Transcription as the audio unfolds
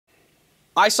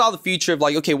I saw the future of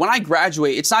like, okay, when I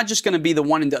graduate, it's not just going to be the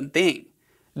one and done thing.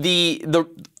 The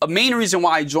main reason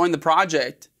why I joined the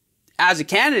project as a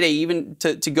candidate, even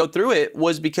to go through it,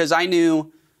 was because I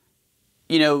knew,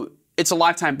 you know, it's a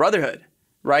lifetime brotherhood,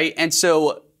 right? And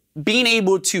so being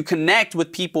able to connect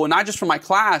with people, not just from my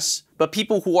class, but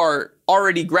people who are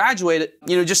already graduated,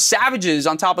 you know, just savages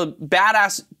on top of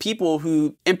badass people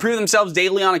who improve themselves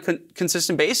daily on a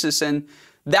consistent basis. And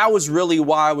that was really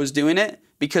why I was doing it,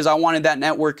 because I wanted that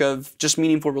network of just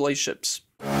meaningful relationships.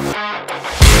 Hey,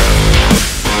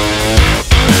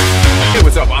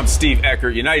 what's up? I'm Steve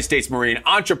Eckert, United States Marine,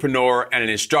 entrepreneur, and an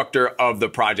instructor of The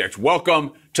Project.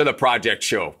 Welcome to The Project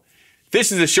Show.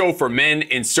 This is a show for men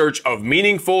in search of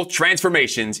meaningful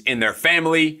transformations in their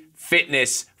family,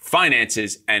 fitness,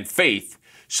 finances, and faith,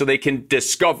 so they can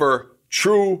discover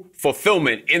true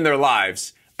fulfillment in their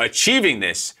lives, achieving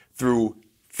this through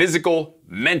physical,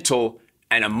 mental,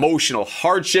 and emotional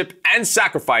hardship and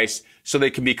sacrifice, so they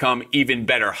can become even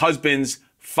better husbands,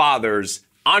 fathers,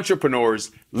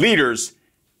 entrepreneurs, leaders,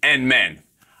 and men.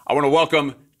 I want to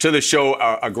welcome to the show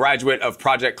a graduate of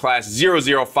Project Class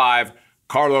 005,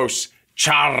 Carlos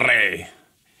Charre.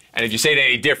 And if you say it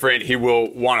any different, he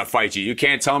will want to fight you. You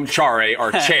can't tell him Charre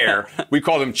or Chair. We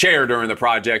called him Chair during the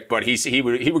project, but he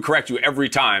would correct you every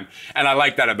time. And I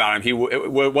like that about him. He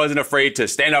wasn't afraid to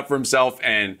stand up for himself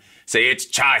and say it's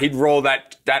Cha. He'd roll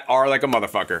that R like a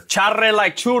motherfucker. Charre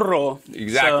like churro.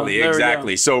 Exactly,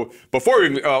 exactly. So before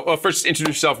we first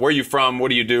introduce yourself. Where are you from? What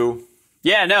do you do?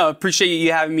 Yeah, no, appreciate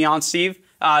you having me on, Steve.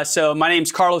 So my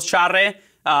name's Carlos Charre.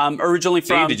 Originally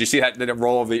from. Did you see that? Did it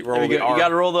roll the R? You got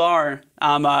to roll the R.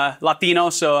 I'm Latino,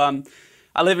 so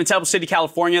I live in Temple City,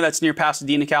 California. That's near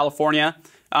Pasadena, California.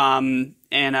 And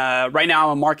right now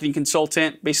I'm a marketing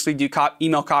consultant. Basically, do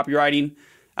email copywriting.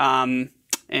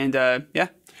 Yeah.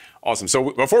 Awesome. So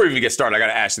before we even get started, I got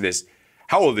to ask you this: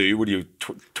 how old are you? What are you?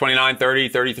 29, 30,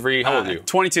 33? How old are you?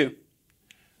 22.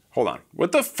 Hold on.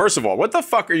 First of all, what the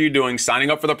fuck are you doing signing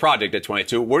up for the project at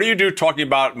 22? What do you do talking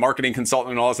about marketing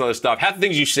consultant and all this other stuff? Half the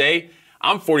things you say,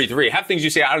 I'm 43. Half the things you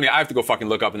say, I have to go fucking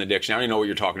look up in the dictionary. I don't even know what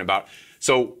you're talking about.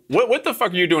 So what the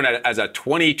fuck are you doing as a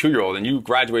 22-year-old? And you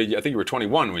graduated, I think you were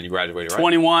 21 when you graduated, right?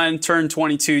 21, turned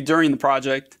 22 during the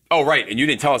project. Oh, right. And you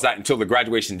didn't tell us that until the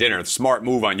graduation dinner. Smart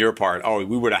move on your part. Oh,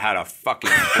 we would have had a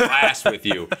fucking blast with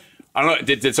you. I don't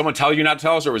know. Did someone tell you not to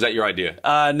tell us, or was that your idea?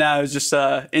 No, it was just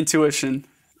intuition.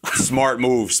 Smart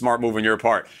move on your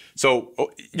part. So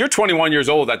you're 21 years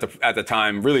old at the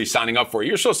time, really signing up for it.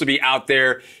 You're supposed to be out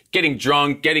there getting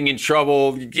drunk, getting in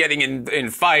trouble, getting in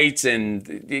fights,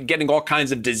 and getting all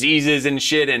kinds of diseases and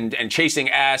shit, and chasing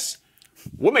ass.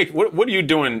 What are you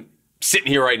doing sitting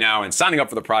here right now and signing up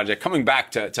for the project, coming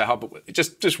back to help?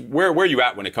 Just where are you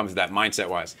at when it comes to that mindset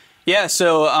wise? Yeah,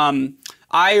 so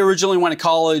I originally went to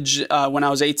college when I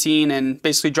was 18 and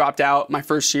basically dropped out my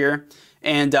first year.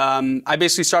 And I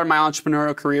basically started my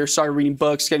entrepreneurial career, started reading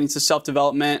books, getting into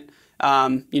self-development,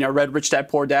 read Rich Dad,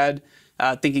 Poor Dad,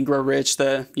 Think and Grow Rich,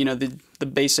 the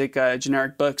basic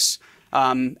generic books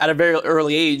at a very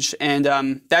early age. And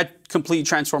that completely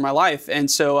transformed my life.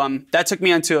 And so that took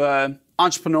me onto an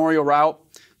entrepreneurial route,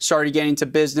 started getting into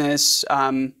business,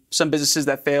 some businesses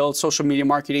that failed, social media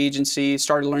marketing agency,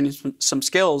 started learning some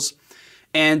skills.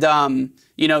 And,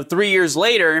 3 years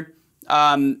later,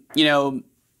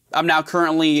 I'm now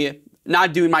currently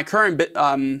not doing my current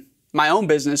my own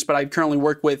business, but I currently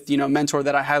work with a mentor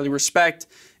that I highly respect,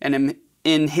 and am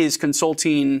in his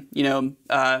consulting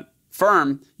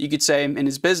firm, you could say, in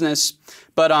his business.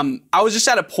 But I was just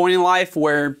at a point in life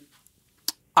where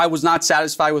I was not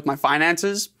satisfied with my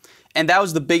finances, and that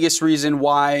was the biggest reason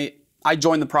why I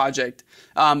joined the project.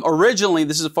 Originally,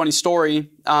 this is a funny story.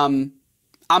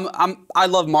 I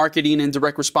love marketing and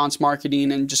direct response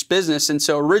marketing and just business. And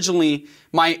so originally,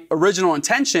 my original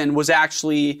intention was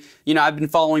actually, I've been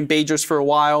following Bedros for a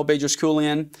while, Bedros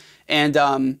Keuilian.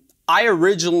 And I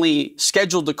originally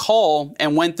scheduled a call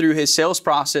and went through his sales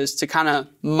process to kind of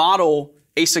model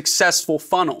a successful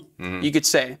funnel, you could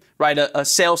say, right? A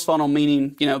sales funnel,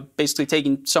 meaning, basically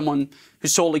taking someone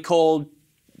who's totally cold,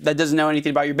 that doesn't know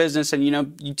anything about your business, and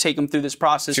you take them through this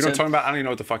process. So you know what I'm talking about? I don't even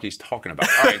know what the fuck he's talking about.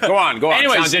 All right, go on.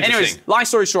 Anyways, long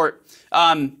story short,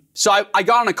 so I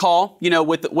got on a call,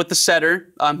 with the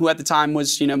setter, who at the time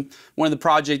was, one of the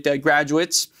project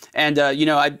graduates, and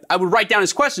I would write down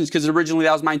his questions because originally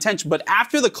that was my intention. But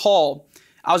after the call,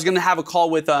 I was going to have a call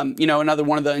with another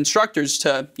one of the instructors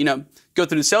to go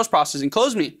through the sales process and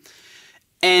close me.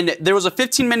 And there was a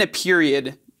 15-minute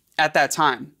period at that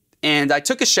time, and I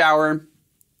took a shower.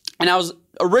 And I was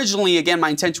originally, again, my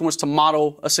intention was to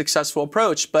model a successful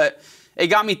approach, but it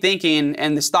got me thinking,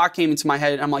 and this thought came into my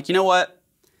head. I'm like, you know what?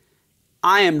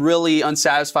 I am really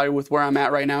unsatisfied with where I'm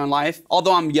at right now in life.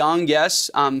 Although I'm young, yes,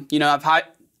 you know,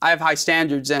 I have high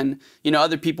standards, and you know,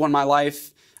 other people in my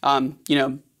life, you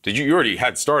know. You already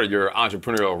had started your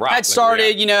entrepreneurial route? Had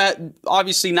started, you know,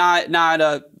 obviously not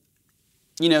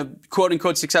you know, quote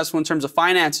unquote successful in terms of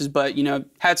finances, but you know,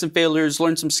 had some failures,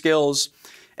 learned some skills,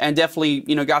 and definitely,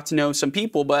 you know, got to know some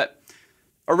people. But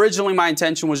originally, my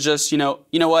intention was just, you know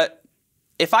what,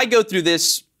 if I go through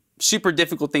this super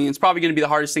difficult thing, it's probably going to be the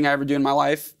hardest thing I ever do in my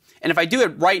life. And if I do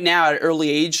it right now at an early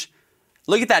age,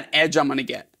 look at that edge I'm going to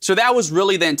get. So that was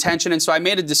really the intention. And so I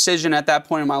made a decision at that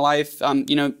point in my life,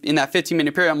 you know, in that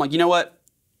 15-minute period, I'm like, you know what?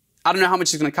 I don't know how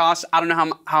much it's going to cost. I don't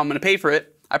know how I'm going to pay for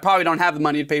it. I probably don't have the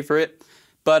money to pay for it.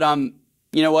 But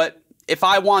you know what? If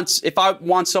I want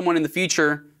someone in the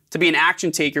future to be an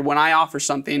action taker when I offer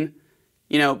something,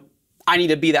 you know, I need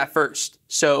to be that first.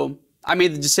 So I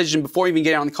made the decision before even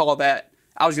getting on the call that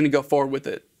I was going to go forward with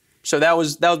it. So that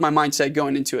was my mindset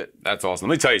going into it. That's awesome.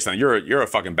 Let me tell you something. You're a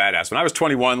fucking badass. When I was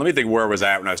 21, let me think where I was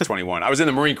at when I was 21. I was in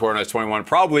the Marine Corps when I was 21,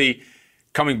 probably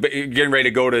getting ready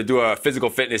to go to do a physical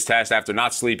fitness test after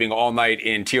not sleeping all night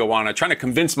in Tijuana, trying to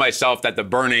convince myself that the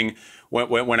burning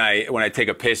when I take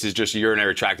a piss is just a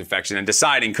urinary tract infection,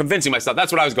 and convincing myself.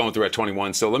 That's what I was going through at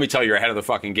 21. So let me tell you, you're ahead of the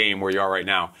fucking game where you are right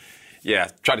now. Yeah,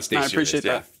 try to stay serious. I appreciate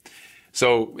that.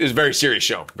 So it's a very serious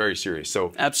show, very serious.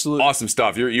 So absolutely awesome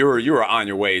stuff. You were on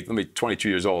your way. Let me 22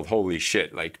 years old. Holy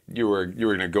shit! Like you were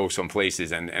gonna go some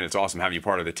places, and it's awesome having you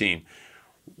part of the team.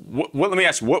 Let me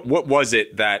ask, what was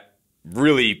it that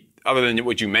really, other than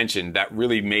what you mentioned, that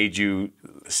really made you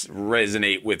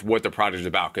resonate with what the project is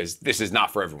about? Because this is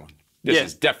not for everyone. This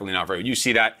is definitely not for everyone. You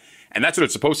see that, and that's what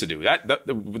it's supposed to do.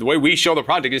 The way we show the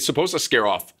project is supposed to scare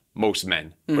off most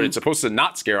men, but it's supposed to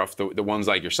not scare off the ones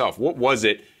like yourself. What was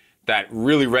it that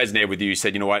really resonated with you? You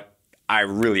said, you know what, I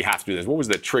really have to do this. What was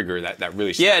the trigger that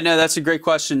really started? Yeah, no, that's a great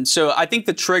question. So I think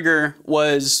the trigger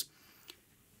was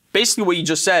basically what you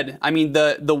just said. I mean,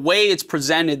 the way it's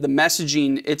presented, the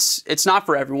messaging, it's not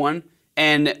for everyone.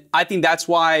 And I think that's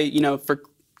why, you know, for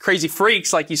crazy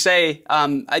freaks, like you say,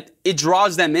 it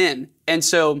draws them in. And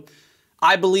so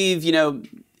I believe, you know,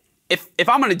 if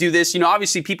I'm going to do this, you know,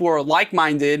 obviously people who are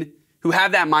like-minded, who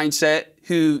have that mindset,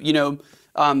 who, you know,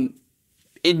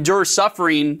 endure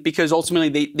suffering because ultimately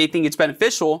they think it's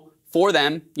beneficial for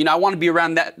them. You know, I want to be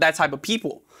around that type of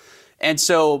people. And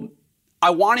so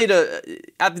I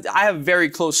have a very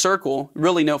close circle,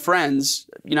 really no friends.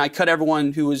 You know, I cut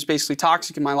everyone who was basically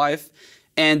toxic in my life.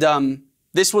 And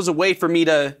this was a way for me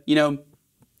to, you know,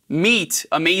 meet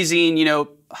amazing, you know,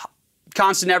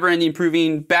 constant, never-ending,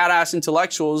 improving, badass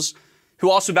intellectuals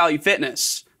who also value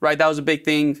fitness, right? That was a big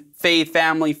thing. Faith,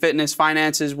 family, fitness,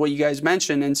 finances, what you guys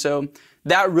mentioned. And so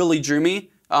that really drew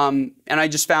me. And I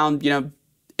just found, you know,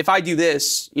 if I do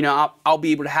this, you know, I'll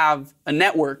be able to have a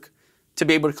network to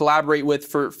be able to collaborate with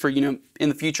for you know, in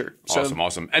the future.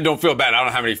 Awesome. And don't feel bad. I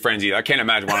don't have any friends either. I can't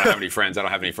imagine why I don't have any friends. I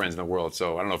don't have any friends in the world.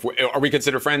 So I don't know if are we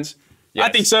considered friends? Yes.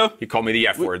 I think so. He called me the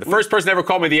F word. The first person ever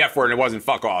called me the F word, and it wasn't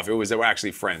fuck off. They were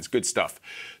actually friends. Good stuff.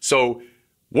 So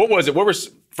what was it? What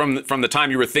was from the time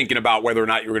you were thinking about whether or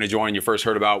not you were going to join, you first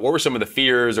heard about, what were some of the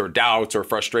fears or doubts or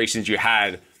frustrations you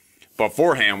had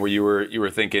beforehand where you were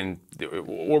thinking,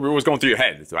 what was going through your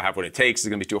head? Do I have what it takes? Is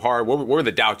it going to be too hard? What were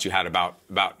the doubts you had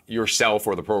about yourself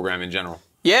or the program in general?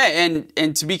 Yeah,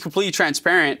 and to be completely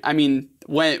transparent, I mean,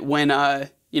 when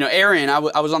you know, Aaron, I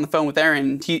was on the phone with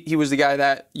Aaron. He was the guy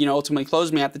that, you know, ultimately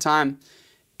closed me at the time.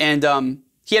 And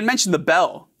he had mentioned the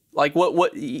bell. Like,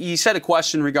 what he said a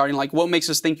question regarding, like, what makes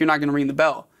us think you're not going to ring the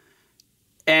bell?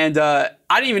 And I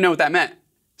didn't even know what that meant.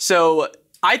 So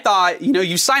I thought, you know,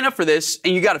 you sign up for this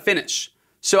and you got to finish.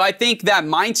 So I think that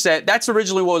mindset, that's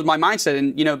originally what was my mindset.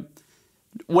 And, you know,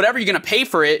 whatever you're going to pay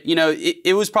for it, you know,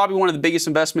 it was probably one of the biggest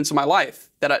investments of my life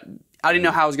that I didn't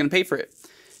know how I was going to pay for it.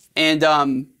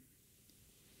 And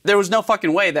there was no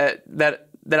fucking way that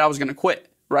I was going to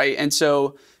quit, right? And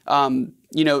so,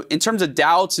 you know, in terms of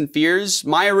doubts and fears,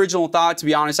 my original thought, to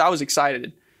be honest, I was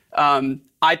excited.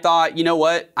 I thought, you know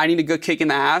what? I need a good kick in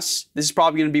the ass. This is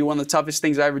probably going to be one of the toughest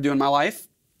things I ever do in my life.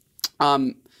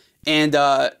 And,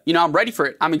 you know, I'm ready for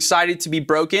it. I'm excited to be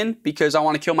broken because I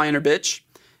want to kill my inner bitch.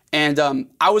 And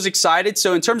I was excited.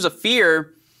 So in terms of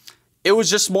fear, it was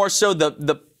just more so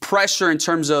the pressure in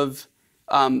terms of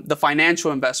the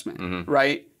financial investment,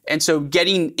 right? And so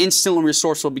getting instantly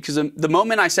resourceful, because the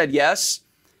moment I said yes,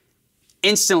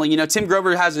 instantly, you know, Tim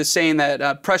Grover has this saying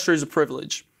that pressure is a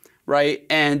privilege, right?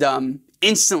 And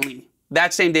instantly,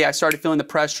 that same day, I started feeling the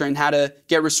pressure and how to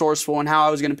get resourceful and how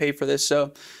I was going to pay for this.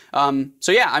 So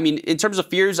yeah, I mean, in terms of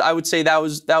fears, I would say that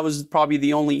was probably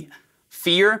the only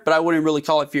fear, but I wouldn't really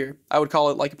call it fear. I would call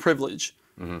it like a privilege.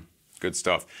 Good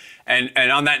stuff. And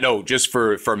on that note, just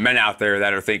for men out there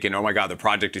that are thinking, oh my God, the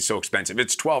project is so expensive.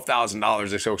 It's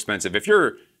 $12,000. It's so expensive. If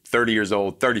you're 30 years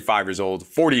old, 35 years old,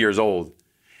 40 years old,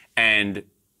 and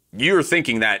you're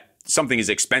thinking that something is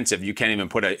expensive, you can't even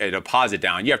put a deposit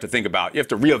down. You have to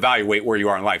reevaluate where you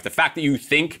are in life. The fact that you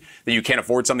think that you can't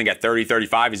afford something at 30,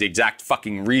 35 is the exact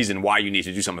fucking reason why you need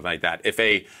to do something like that. If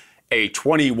a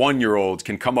 21-year-old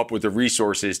can come up with the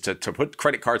resources to put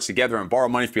credit cards together and borrow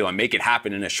money from people and make it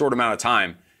happen in a short amount of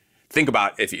time, think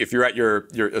about if you're at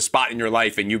a spot in your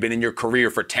life and you've been in your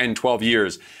career for 10, 12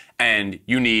 years and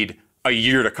you need a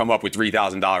year to come up with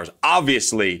 $3,000.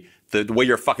 Obviously, the way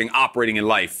you're fucking operating in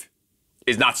life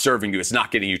is not serving you. It's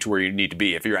not getting you to where you need to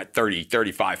be. If you're at 30,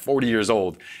 35, 40 years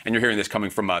old and you're hearing this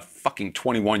coming from a fucking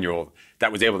 21-year-old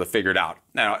that was able to figure it out.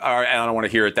 Now, I don't want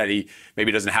to hear it that he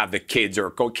maybe doesn't have the kids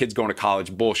or kids going to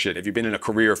college. Bullshit. If you've been in a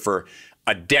career for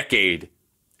a decade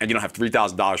and you don't have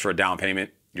 $3,000 for a down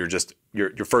payment, you're just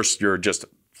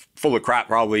full of crap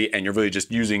probably, and you're really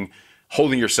just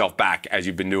holding yourself back as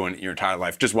you've been doing your entire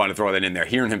life. Just wanted to throw that in there.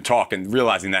 Hearing him talk and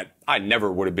realizing that I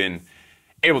never would have been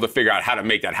able to figure out how to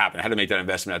make that happen, how to make that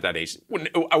investment at that age.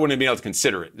 I wouldn't have been able to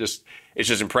consider it. It's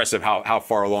just impressive how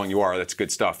far along you are. That's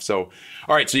good stuff. So,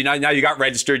 all right, so now you got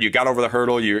registered, you got over the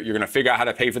hurdle, you're going to figure out how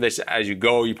to pay for this as you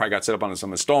go. You probably got set up on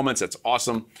some installments. That's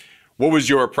awesome. What was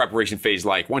your preparation phase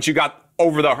like? Once you got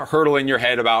over the hurdle in your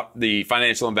head about the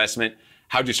financial investment,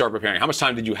 how'd you start preparing? How much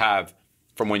time did you have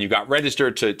from when you got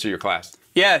registered to your class?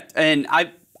 Yeah, and I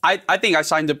think I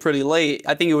signed up pretty late.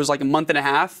 I think it was like a month and a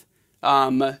half.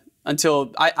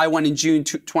 Until I went in June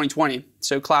 2020,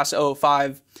 so class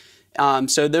 005.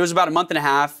 So there was about a month and a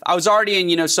half. I was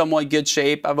already in, somewhat good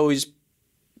shape. I've always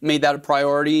made that a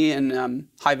priority and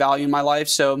high value in my life.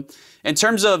 So in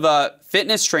terms of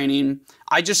fitness training,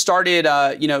 I just started,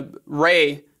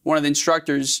 Ray, one of the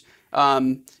instructors, we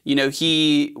have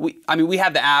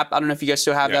the app. I don't know if you guys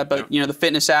still have that, but, the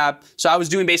fitness app. So I was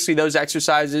doing basically those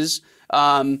exercises.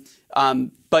 But,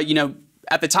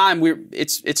 at the time,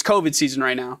 it's COVID season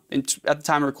right now, and at the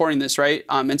time of recording this, right?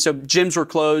 And so gyms were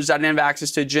closed. I didn't have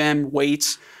access to a gym,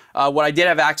 weights. What I did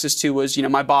have access to was,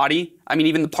 my body. I mean,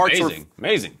 even the parts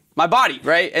Amazing. My body,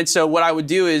 right? And so what I would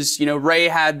do is, Ray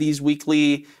had these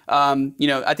weekly,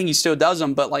 I think he still does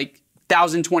them, but like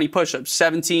 1,020 push-ups,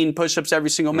 17 push-ups every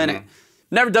single minute.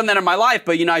 Never done that in my life,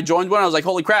 but, I joined one. I was like,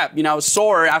 holy crap. I was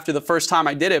sore after the first time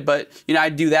I did it, but,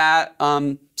 I'd do that.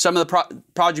 Some of the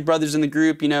Project Brothers in the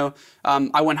group,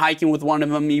 I went hiking with one of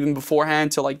them even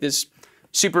beforehand to like this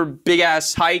super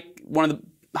big-ass hike, one of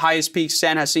the highest peaks,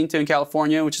 San Jacinto in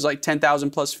California, which is like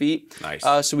 10,000 plus feet.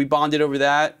 Nice. So we bonded over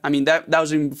that. I mean, that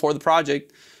was even before the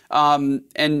project. And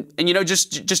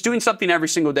just doing something every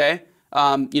single day.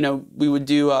 We would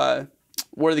do,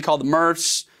 what are they called, the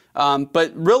MRFs.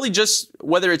 But really just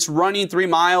whether it's running 3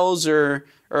 miles or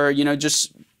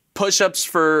just push-ups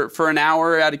for an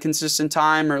hour at a consistent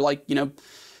time, or like,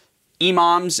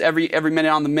 EMOMs every minute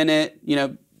on the minute,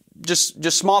 just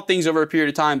small things over a period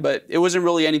of time. But it wasn't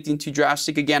really anything too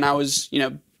drastic. Again, I was,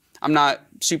 I'm not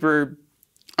super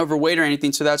overweight or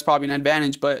anything, so that's probably an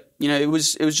advantage. But, it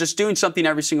was just doing something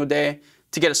every single day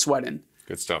to get a sweat in.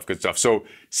 Good stuff. Good stuff. So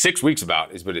 6 weeks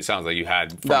is what it sounds like you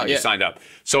had when you signed up.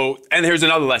 So, and here's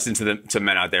another lesson to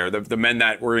men out there. The men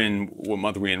that we're in, what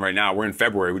month are we in right now? We're in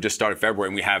February. We just started February,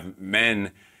 and we have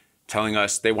men telling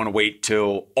us they want to wait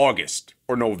till August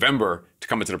or November to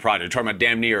come into the project. They're talking about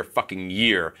damn near a fucking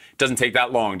year. It doesn't take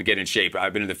that long to get in shape.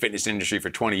 I've been in the fitness industry for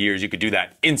 20 years. You could do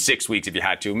that in 6 weeks if you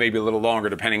had to, maybe a little longer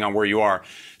depending on where you are.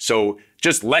 So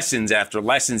just lessons after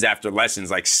lessons after lessons.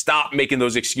 Like, stop making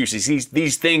those excuses.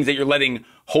 These things that you're letting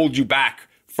hold you back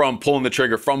from pulling the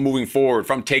trigger, from moving forward,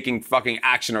 from taking fucking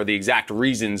action are the exact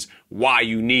reasons why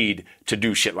you need to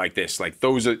do shit like this. Like,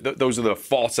 those are the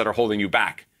faults that are holding you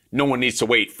back. No one needs to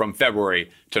wait from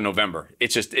February to November. It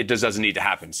just doesn't need to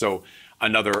happen. So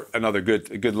another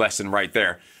good lesson right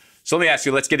there. So let me ask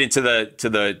you, let's get into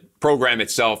the program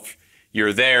itself.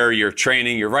 You're there, you're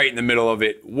training, you're right in the middle of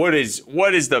it. What is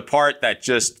the part that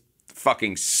just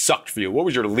fucking sucked for you? What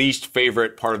was your least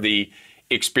favorite part of the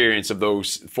experience of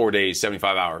those 4 days,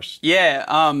 75 hours?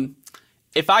 Yeah,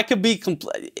 if I could be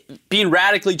being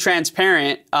radically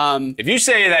transparent. If you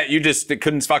say that you just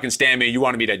couldn't fucking stand me, you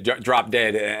wanted me to drop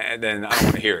dead, then I don't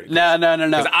want to hear it. No.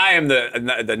 Because I am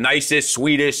the nicest,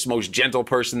 sweetest, most gentle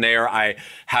person there. I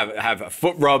have a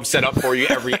foot rub set up for you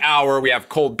every hour. We have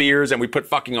cold beers, and we put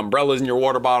fucking umbrellas in your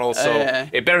water bottle. So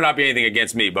it better not be anything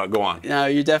against me, but go on. No,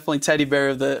 you're definitely teddy bear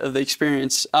of the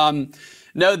experience. I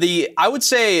would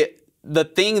say the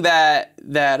thing that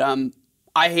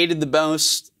I hated the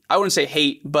most, I wouldn't say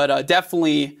hate, but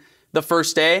definitely the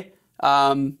first day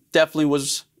definitely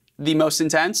was the most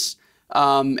intense.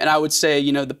 And I would say,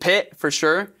 you know, the pit for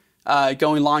sure.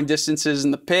 Going long distances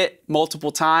in the pit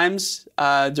multiple times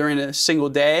during a single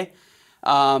day.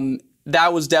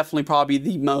 That was definitely probably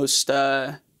the most,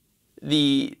 the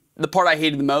part I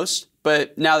hated the most.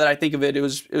 But now that I think of it, it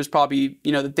was probably,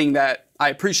 you know, the thing that I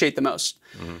appreciate the most.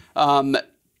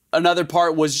 Another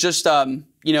part was just,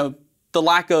 you know, the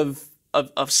lack of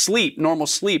sleep, normal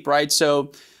sleep, right?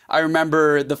 So I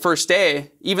remember the first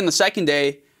day, even the second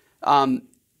day, I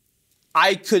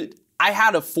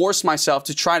had to force myself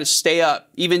to try to stay up,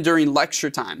 even during lecture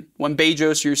time, when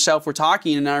Bedros or yourself were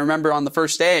talking. And I remember on the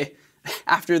first day,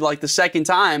 after like the second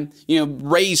time, you know,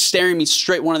 Ray's staring me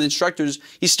straight, one of the instructors,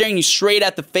 he's staring you straight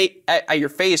at at your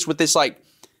face with this like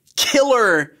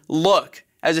killer look,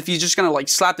 as if he's just gonna like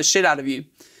slap the shit out of you.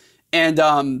 And,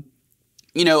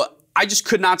 you know, I just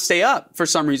could not stay up for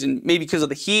some reason, maybe because of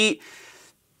the heat.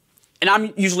 And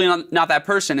I'm usually not that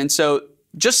person. And so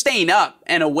just staying up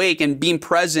and awake and being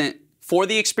present for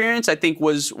the experience, I think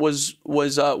was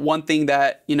one thing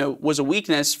that, you know, was a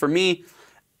weakness for me.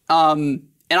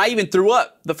 And I even threw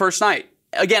up the first night.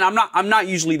 Again, I'm not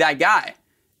usually that guy.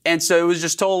 And so it was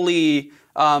just totally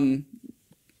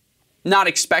not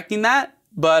expecting that.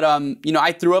 But, you know,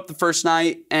 I threw up the first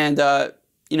night and,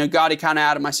 you know, got it kind of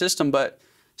out of my system. But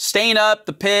staying up,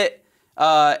 the pit,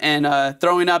 and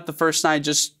throwing up the first night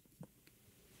just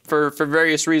for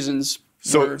various reasons.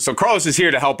 So Carlos is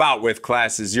here to help out with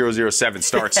classes 007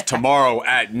 starts tomorrow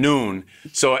at noon.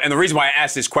 So, and the reason why I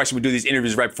asked this question, we do these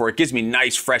interviews right before, it gives me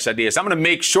nice, fresh ideas. So I'm going to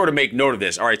make sure to make note of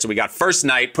this. All right, so we got first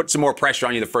night, put some more pressure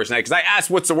on you the first night, because I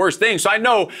asked what's the worst thing, so I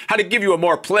know how to give you a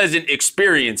more pleasant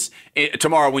experience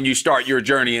tomorrow when you start your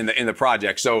journey in the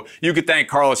project. So you could thank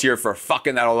Carlos here for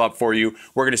fucking that all up for you.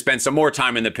 We're going to spend some more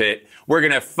time in the pit. We're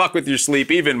going to fuck with your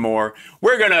sleep even more.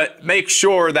 We're going to make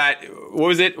sure that, what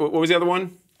was the other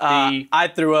one? I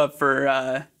threw up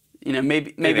for, you know,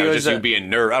 maybe it was just you being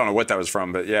nervous. I don't know what that was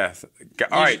from, but yeah.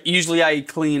 All right. Usually I eat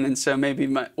clean, and so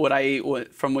maybe what I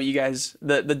ate from what you guys,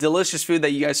 the delicious food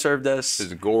that you guys served us,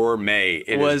 is gourmet.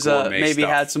 It was is gourmet maybe stuff.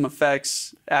 Had some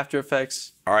after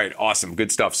effects. All right, awesome,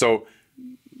 good stuff. So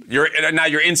you're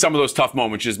in some of those tough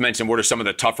moments. You just mentioned what are some of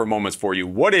the tougher moments for you.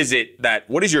 What is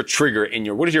your trigger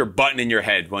what is your button in your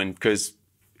head because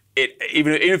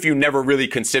even if you never really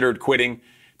considered quitting,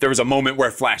 there was a moment where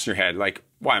it flashed in your head, like,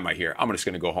 why am I here? I'm just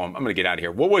going to go home. I'm going to get out of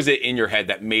here. What was it in your head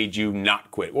that made you not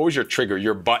quit? What was your trigger,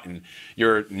 your button,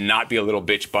 your not be a little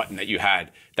bitch button that you had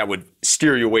that would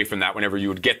steer you away from that whenever you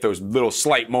would get those little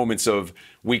slight moments of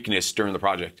weakness during the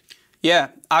project? Yeah,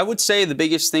 I would say the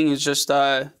biggest thing is just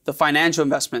the financial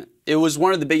investment. It was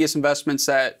one of the biggest investments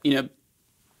that, you know,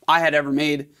 I had ever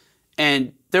made.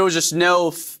 And there was just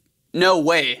no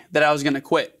way that I was going to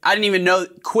quit. I didn't even know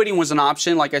quitting was an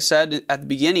option, like I said at the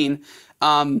beginning.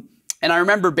 And I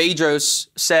remember Bedros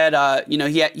said, you know,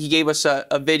 he gave us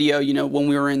a video, you know, when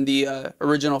we were in the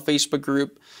original Facebook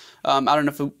group. I don't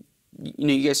know if, you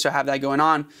know, you guys still have that going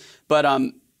on. But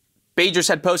Bedros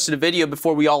had posted a video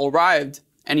before we all arrived.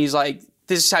 And he's like,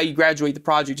 this is how you graduate the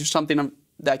project or something of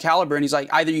that caliber. And he's like,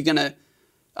 either you're going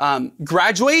to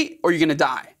graduate or you're going to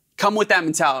die. Come with that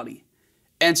mentality.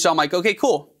 And so I'm like, okay,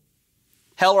 cool.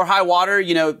 Hell or high water,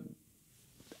 you know,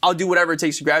 I'll do whatever it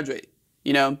takes to graduate,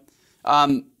 you know.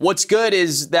 What's good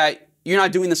is that you're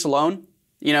not doing this alone.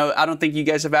 You know, I don't think you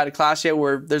guys have had a class yet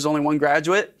where there's only one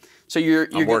graduate. So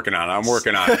I'm working on it. I'm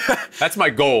working on it. That's my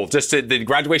goal. The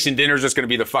graduation dinner is just going to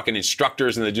be the fucking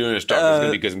instructors and the junior instructors. It's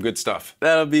going to be some good stuff.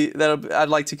 I'd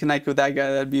like to connect with that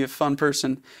guy. That'd be a fun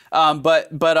person. But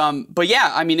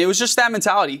yeah, I mean, it was just that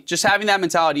mentality, just having that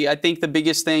mentality. I think the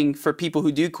biggest thing for people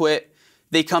who do quit,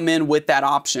 they come in with that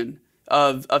option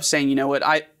of saying, you know what,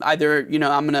 either, you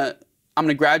know, I'm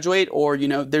gonna graduate, or, you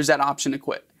know, there's that option to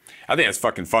quit. I think it's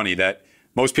fucking funny that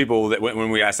most people that when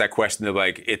we ask that question, they're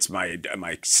like, it's my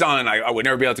son. I would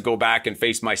never be able to go back and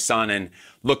face my son and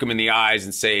look him in the eyes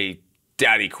and say,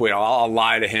 Daddy quit. I'll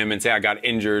lie to him and say I got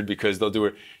injured because they'll do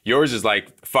it. Yours is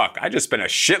like, fuck, I just spent a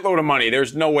shitload of money.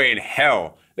 There's no way in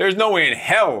hell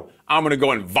I'm going to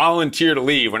go and volunteer to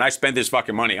leave when I spent this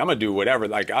fucking money. I'm going to do whatever.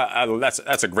 Like,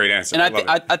 that's a great answer. And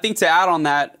I think to add on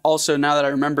that also, now that I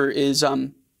remember, is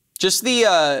just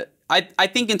the, I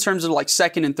think in terms of like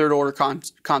second and third order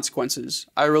consequences.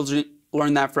 I originally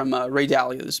learned that from Ray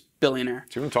Dalio, this billionaire.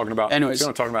 See what I'm talking about? Anyways. See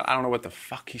what I'm talking about? I don't know what the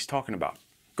fuck he's talking about.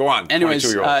 Go on.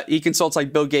 Anyways, he consults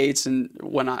like Bill Gates and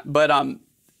whatnot. But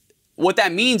what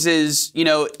that means is, you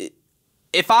know,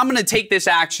 if I'm going to take this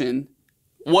action,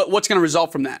 what's going to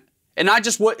result from that? And not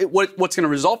just what's going to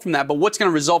result from that, but what's going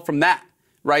to result from that,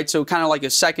 right? So kind of like a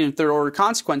second and third order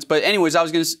consequence. But anyways,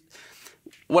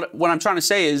 what I'm trying to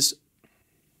say is,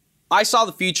 I saw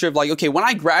the future of like, okay, when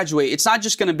I graduate, it's not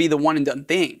just going to be the one and done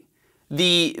thing.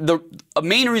 The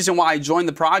main reason why I joined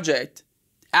the project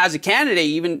as a candidate,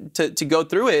 even to go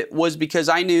through it, was because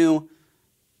I knew,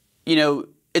 you know,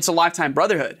 it's a lifetime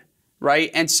brotherhood,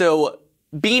 right? And so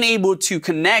being able to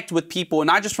connect with people,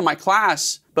 not just from my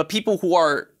class, but people who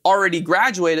are already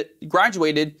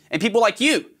graduated, and people like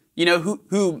you know,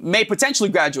 who may potentially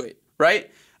graduate, right?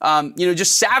 You know,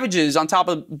 just savages on top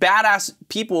of badass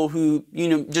people who, you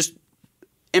know, just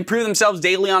improve themselves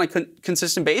daily on a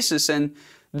consistent basis. And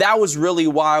that was really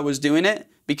why I was doing it,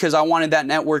 because I wanted that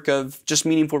network of just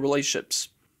meaningful relationships.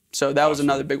 So that was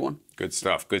another big one. Good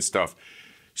stuff. Good stuff.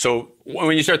 So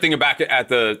when you start thinking back at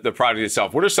the project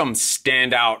itself, what are some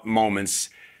standout moments?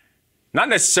 Not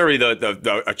necessarily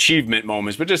the achievement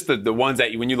moments, but just the ones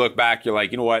that when you look back, you're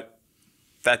like, you know what?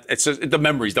 That it's just the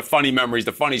memories, the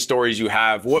funny stories you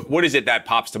have. What is it that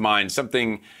pops to mind?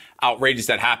 Something outrageous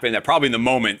that happened that probably in the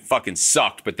moment fucking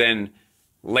sucked, but then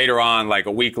later on, like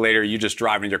a week later, you just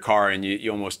drive in your car and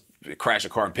you almost crash a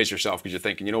car and piss yourself because you're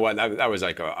thinking, you know what, that was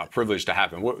like a privilege to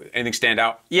happen. Anything stand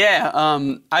out? Yeah,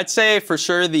 I'd say for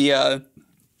sure I'd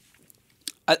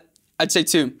say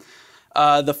two.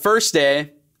 The first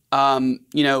day,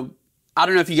 you know, I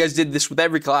don't know if you guys did this with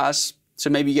every class,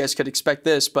 so maybe you guys could expect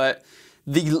this, but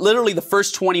literally the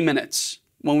first 20 minutes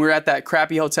when we were at that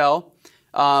crappy hotel,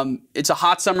 it's a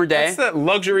hot summer day. That's that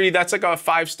luxury. That's like a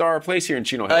 5-star place here in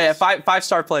Chino Hills. Oh yeah,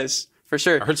 five-star place for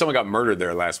sure. I heard someone got murdered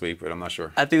there last week, but I'm not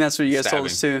sure. I think that's what you guys told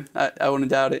us too. I wouldn't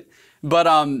doubt it. But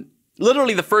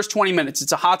literally the first 20 minutes,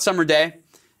 it's a hot summer day,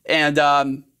 and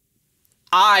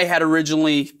I had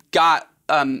originally I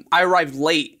arrived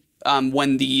late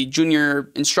when the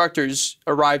junior instructors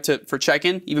arrived for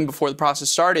check-in, even before the process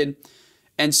started,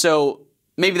 and so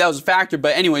maybe that was a factor.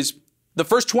 But anyways, the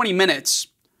first 20 minutes,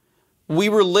 we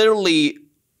were literally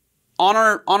on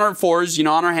our fours, you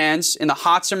know, on our hands in the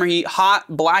hot summer heat, hot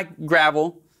black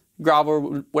gravel,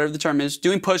 whatever the term is,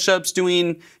 doing push-ups,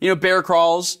 doing, you know, bear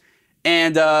crawls,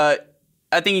 and I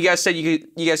think you guys said you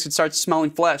guys could start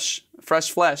smelling fresh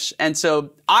flesh, and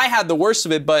so I had the worst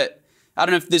of it. But I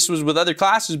don't know if this was with other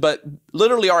classes, but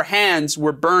literally our hands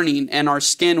were burning and our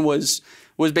skin was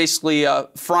basically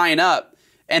frying up,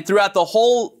 and throughout the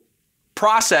whole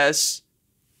process,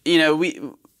 you know, we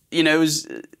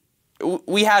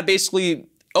had basically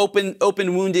open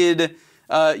wounded,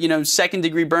 you know, 2nd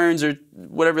degree burns or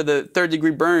whatever the 3rd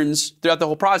degree burns throughout the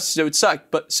whole process. So it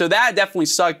sucked. But so that definitely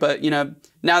sucked. But, you know,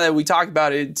 now that we talk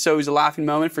about it, it's always a laughing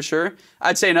moment for sure.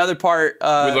 I'd say another part. We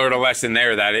learned a lesson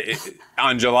there that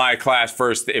on July class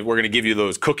 1st, we're going to give you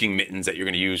those cooking mittens that you're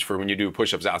going to use for when you do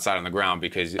push-ups outside on the ground,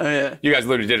 because you guys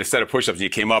literally did a set of push-ups and you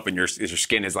came up and your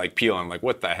skin is like peeling. Like,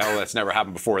 what the hell? That's never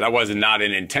happened before. That was not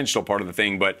an intentional part of the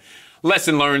thing, but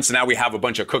lesson learned. So now we have a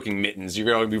bunch of cooking mittens. You're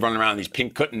going to be running around in these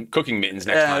pink cooking mittens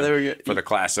next time for the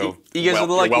class. So you guys are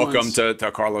the lucky welcome ones. to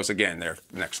Carlos again there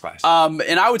next class.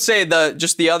 And I would say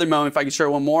just the other moment, if I could share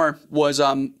one more, was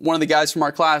one of the guys from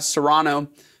our class, Serrano.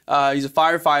 He's a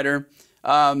firefighter.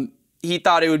 He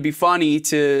thought it would be funny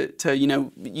to you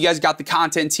know, you guys got the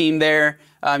content team there,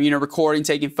 you know, recording,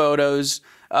 taking photos,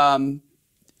 and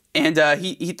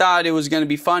he thought it was going to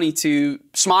be funny to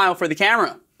smile for the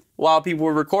camera while people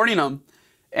were recording them,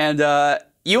 and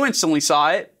you instantly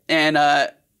saw it, and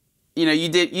you know, you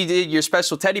did your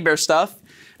special teddy bear stuff,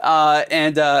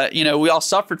 and you know, we all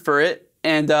suffered for it,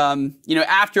 and you know,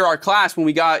 after our class, when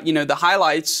we got, you know, the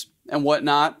highlights and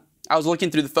whatnot, I was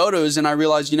looking through the photos and I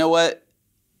realized, you know what,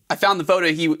 I found the photo.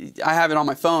 I have it on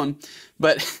my phone,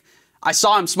 but I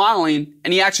saw him smiling,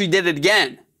 and he actually did it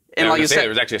again. And like there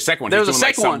was actually a second one. There was a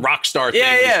second one. Some rock star thing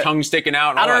with his tongue sticking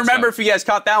out. And I don't remember if you guys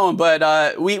caught that one,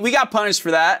 but we got punished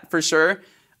for that for sure.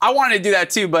 I wanted to do that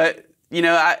too, but you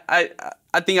know, I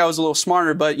think I was a little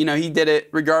smarter. But you know, he did it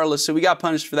regardless, so we got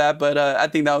punished for that. But I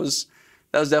think that was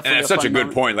definitely. And that's such a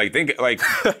good point. Like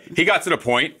he got to the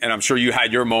point, and I'm sure you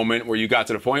had your moment where you got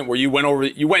to the point where you went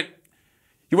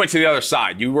to the other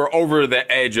side. You were over the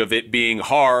edge of it being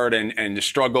hard and the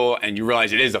struggle, and you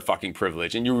realize it is a fucking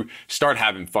privilege, and you start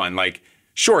having fun. Like,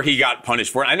 sure, he got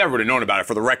punished for it. I never would have known about it.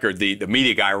 For the record, the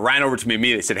media guy ran over to me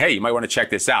immediately and said, hey, you might want to check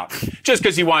this out. Just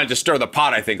because he wanted to stir the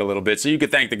pot, I think, a little bit. So you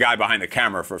could thank the guy behind the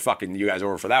camera for fucking you guys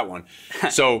over for that one.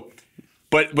 So,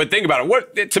 but think about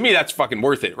it. To me, that's fucking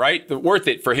worth it, right? Worth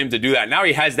it for him to do that. Now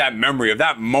he has that memory of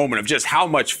that moment of just how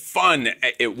much fun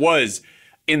it was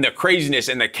in the craziness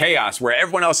and the chaos, where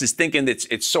everyone else is thinking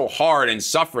it's so hard and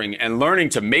suffering, and learning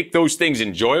to make those things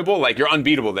enjoyable. Like, you're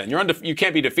unbeatable then. You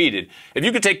can't be defeated. If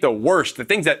you could take the worst, the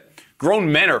things that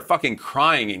grown men are fucking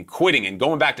crying and quitting and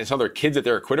going back to tell their kids that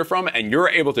they're a quitter from, and you're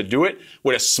able to do it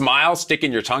with a smile,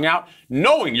 sticking your tongue out,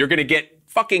 knowing you're going to get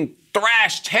fucking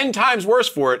thrashed 10 times worse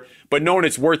for it, but knowing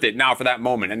it's worth it now for that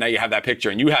moment. And now you have that picture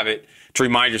and you have it to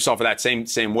remind yourself of that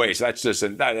same way. So that's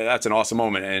just that's an awesome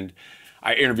moment. And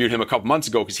I interviewed him a couple months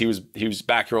ago because he was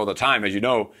back here all the time, as you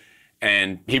know,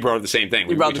 and he brought up the same thing.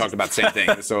 We talked about the same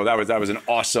thing. So that was an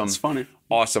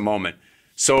awesome moment.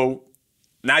 So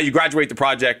now you graduate the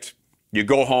project, you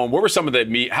go home. What were some of the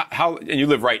and you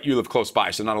live close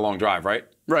by, so not a long drive, right?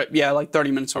 Right. Yeah, like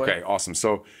 30 minutes away. Okay, awesome.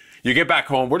 So you get back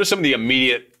home. What are some of the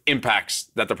immediate impacts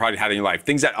that the project had in your life?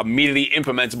 Things that immediately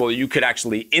implementable that you could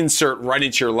actually insert right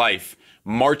into your life,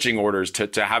 marching orders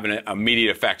to have an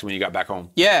immediate effect when you got back home?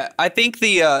 Yeah, I think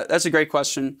that's a great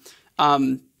question.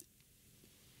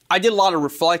 I did a lot of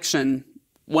reflection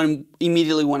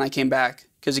immediately when I came back,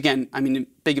 because again, I mean,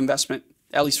 big investment,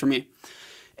 at least for me.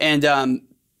 And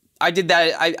I did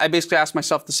that. I basically asked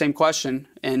myself the same question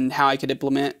and how I could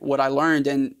implement what I learned.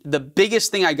 And the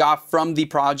biggest thing I got from the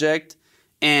project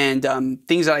and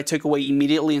things that I took away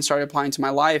immediately and started applying to my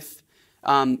life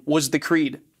was the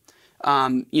creed.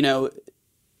 You know,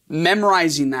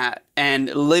 memorizing that and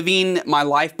living my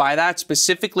life by that,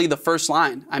 specifically the first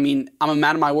line. I mean, I'm a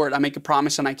man of my word. I make a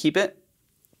promise and I keep it.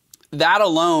 That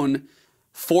alone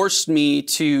forced me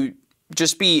to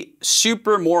just be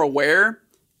super more aware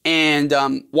and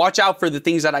watch out for the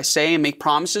things that I say and make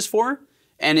promises for.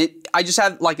 And I just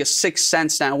have like a sixth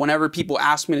sense now. Whenever people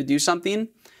ask me to do something,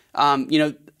 you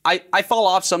know, I fall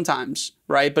off sometimes,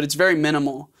 right? But it's very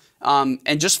minimal.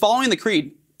 And just following the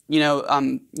creed, you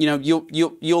know,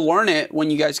 you'll learn it when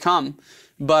you guys come.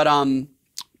 But and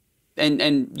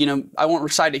you know, I won't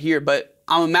recite it here, but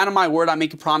I'm a man of my word. I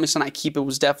make a promise and I keep it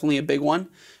was definitely a big one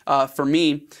for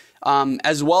me,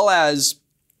 as well as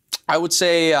I would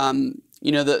say,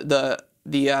 you know,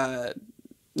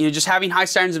 you know, just having high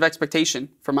standards of expectation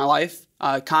for my life,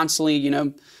 constantly, you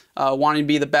know, wanting to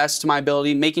be the best to my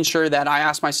ability, making sure that I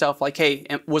ask myself, like, hey,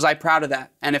 was I proud of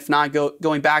that? And if not,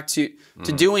 going back to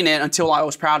doing it until I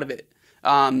was proud of it.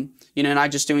 You know, and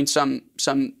not just doing some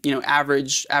you know,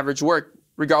 average work,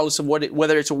 regardless of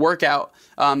whether it's a workout,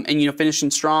 and you know, finishing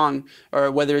strong,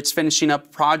 or whether it's finishing up a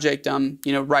project,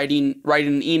 you know, writing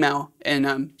an email,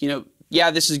 and you know, yeah,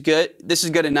 this is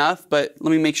good enough, but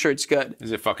let me make sure it's good.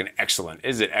 Is it fucking excellent?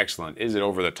 Is it excellent? Is it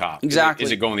over the top? Exactly.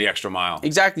 Is it going the extra mile?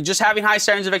 Exactly. Just having high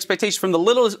standards of expectation from the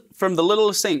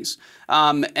littlest things.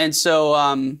 And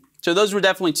so those were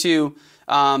definitely two.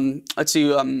 Let's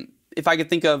see, if I could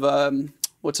think of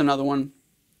what's another one,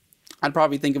 I'd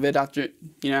probably think of it after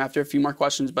a few more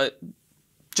questions. But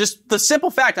just the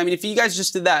simple fact, I mean, if you guys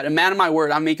just did that, a man of my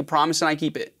word, I make a promise and I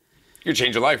keep it. You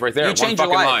change your life right there. You change your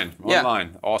life. One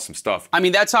line. Awesome stuff. I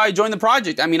mean, that's how I joined the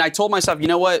project. I mean, I told myself, you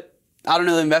know what? I don't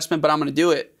know the investment, but I'm going to do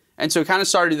it. And so it kind of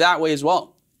started that way as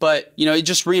well. But, you know, it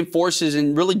just reinforces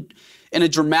and really in a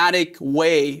dramatic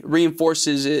way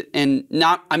reinforces it. And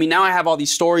now I have all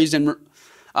these stories and,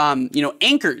 you know,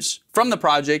 anchors from the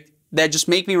project that just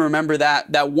make me remember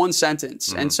that one sentence.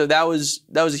 Mm-hmm. And so that was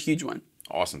a huge one.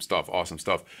 Awesome stuff. Awesome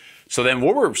stuff. So then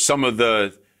what were some of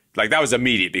the, like, that was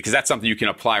immediate because that's something you can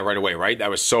apply right away, right? That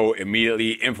was so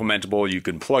immediately implementable. You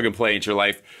can plug and play into your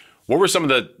life. What were some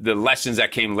of the lessons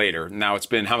that came later? Now it's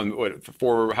been how long?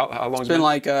 It's been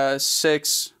like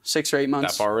 6 or 8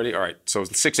 months. That far already? All right. So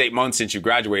 6-8 months since you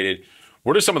graduated.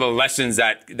 What are some of the lessons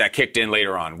that kicked in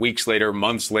later on? Weeks later,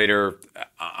 months later,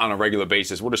 on a regular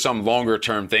basis? What are some longer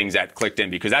term things that clicked in?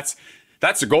 Because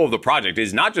that's the goal of the project,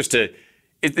 is not just to.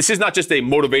 This is not just a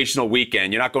motivational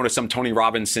weekend. You're not going to some Tony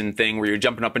Robinson thing where you're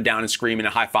jumping up and down and screaming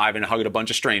and high-fiving and hugging a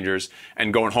bunch of strangers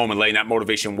and going home and letting that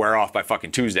motivation wear off by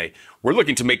fucking Tuesday. We're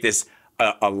looking to make this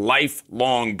a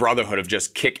lifelong brotherhood of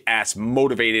just kick-ass,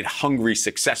 motivated, hungry,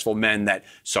 successful men that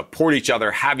support each other,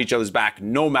 have each other's back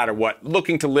no matter what,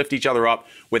 looking to lift each other up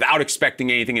without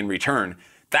expecting anything in return.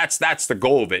 That's the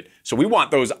goal of it. So we want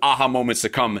those aha moments to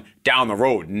come down the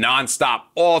road, nonstop,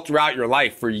 all throughout your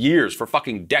life for years, for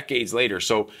fucking decades later.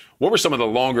 So what were some of the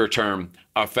longer term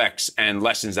effects and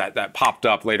lessons that popped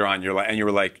up later on in your life? And you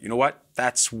were like, you know what?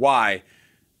 That's why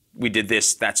we did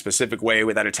this that specific way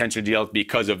with that attention to detail,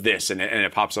 because of this, and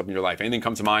it pops up in your life. Anything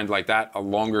come to mind like that? A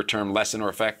longer term lesson or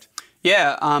effect?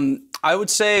 Yeah, I would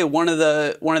say one of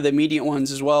the immediate ones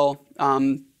as well.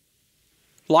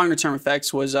 Longer term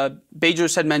effects was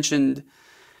Bedros had mentioned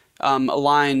a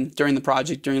line during the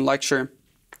project, during lecture,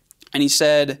 and he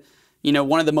said, you know,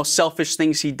 one of the most selfish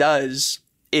things he does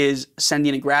is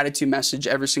sending a gratitude message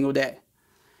every single day.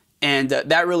 And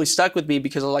that really stuck with me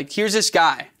because I was like, here's this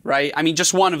guy, right? I mean,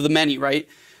 just one of the many, right?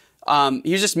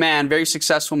 Here's this man, very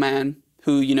successful man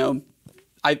who, you know,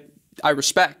 I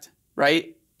respect,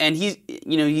 right? and he's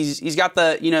got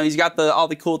the all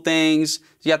the cool things.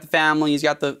 He's got the family. He's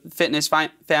got the fitness,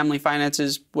 family,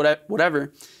 finances,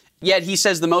 whatever. Yet he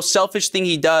says the most selfish thing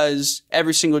he does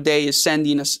every single day is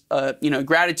sending a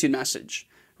gratitude message,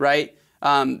 right?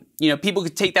 People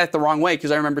could take that the wrong way,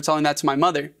 because I remember telling that to my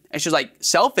mother, and she was like,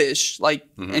 selfish, like,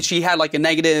 and she had like a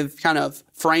negative kind of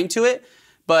frame to it.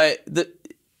 But the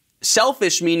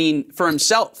selfish meaning for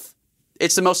himself.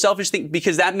 It's the most selfish thing,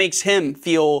 because that makes him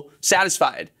feel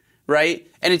satisfied, right?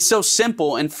 And it's so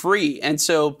simple and free. And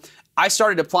so I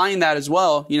started applying that as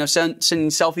well, sending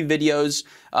selfie videos,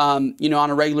 on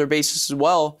a regular basis as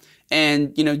well.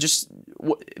 And,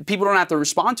 people don't have to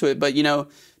respond to it, but,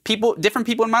 different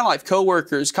people in my life,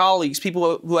 coworkers, colleagues,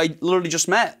 people who I literally just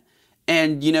met.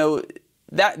 And,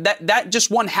 that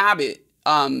just one habit,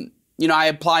 I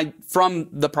applied from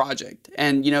the project.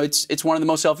 And, it's one of the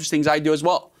most selfish things I do as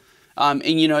well.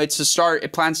 It's a start,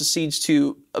 it plants the seeds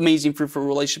to amazing fruitful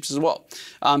relationships as well.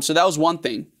 So that was one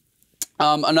thing.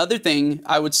 Another thing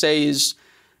I would say is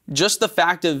just the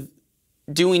fact of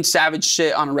doing savage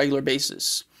shit on a regular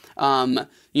basis. One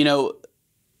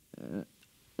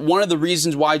of the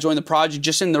reasons why I joined the project,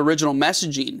 just in the original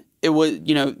messaging, it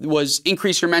was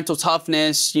increase your mental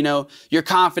toughness, your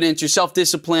confidence, your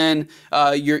self-discipline,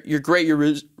 your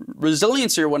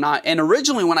resiliency or whatnot. And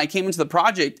originally when I came into the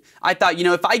project, I thought,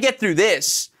 if I get through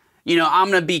this, I'm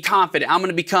going to be confident. I'm going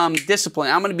to become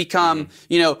disciplined. I'm going to become,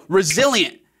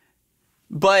 resilient.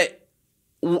 But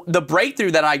the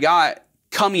breakthrough that I got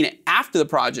coming after the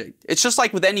project, it's just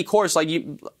like with any course, like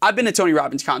I've been to Tony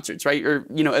Robbins concerts, right? Or,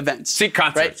 events. See,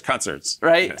 concerts, right? Concerts.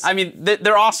 Right? Yes. I mean,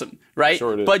 they're awesome, right?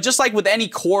 Sure it is. But just like with any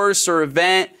course or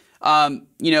event,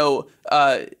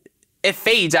 it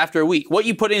fades after a week. What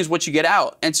you put in is what you get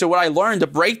out. And so what I learned, a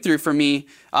breakthrough for me,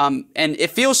 and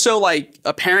it feels so like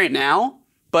apparent now,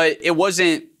 but it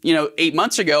wasn't, 8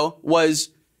 months ago, was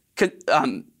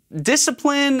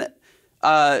discipline,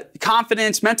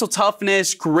 confidence, mental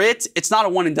toughness, grit. It's not a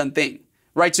one and done thing,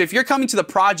 right? So if you're coming to the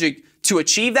project to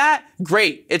achieve that,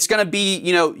 great. It's going to be,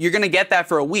 you're going to get that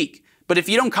for a week. But if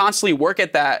you don't constantly work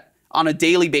at that on a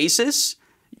daily basis,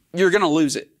 you're going to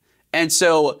lose it. And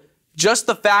so just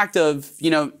the fact of,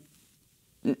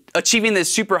 achieving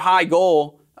this super high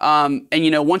goal, and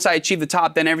once I achieve the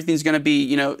top, then everything's going to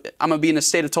be, I'm going to be in a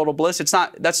state of total bliss. That's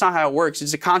not how it works.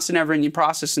 It's a constant never-ending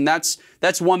process, and that's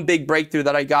one big breakthrough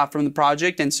that I got from the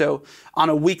project. And so on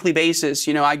a weekly basis,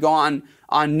 I go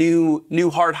on new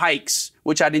hard hikes,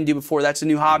 which I didn't do before. That's a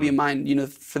new hobby of mine.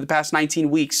 For the past 19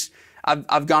 weeks,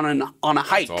 I've gone on a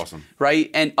hike. That's awesome.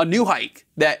 Right? And a new hike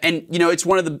it's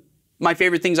one of my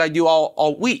favorite things I do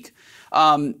all week.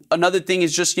 Another thing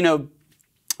is just,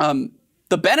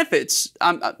 the benefits,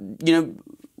 you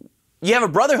have a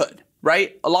brotherhood,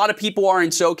 right? A lot of people are in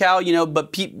SoCal,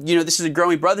 but this is a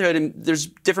growing brotherhood, and there's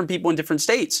different people in different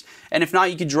states. And if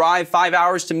not, you could drive 5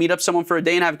 hours to meet up someone for a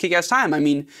day and have a kick-ass time. I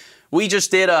mean, we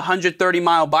just did a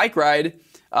 130-mile bike ride,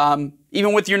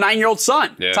 even with your 9-year-old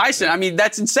son, Tyson. Yeah. I mean,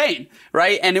 that's insane,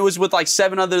 right? And it was with like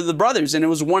 7 other of the brothers, and it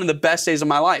was one of the best days of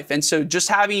my life. And so just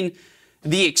having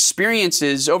the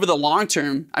experiences over the long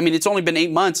term, I mean, it's only been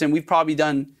 8 months, and we've probably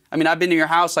done, I've been to your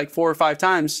house like 4 or 5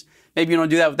 times. Maybe you don't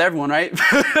do that with everyone, right?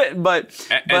 but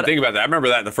think about that. I remember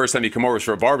that the first time you come over was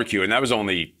for a barbecue, and that was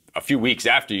only a few weeks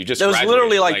after you just graduated. It was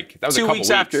literally like that was 2 weeks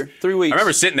after, 3 weeks. I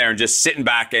remember sitting there and just sitting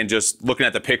back and just looking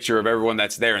at the picture of everyone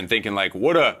that's there and thinking like,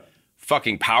 what a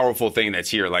fucking powerful thing that's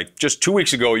here. Like just 2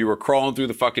 weeks ago, you were crawling through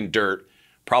the fucking dirt,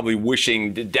 probably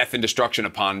wishing death and destruction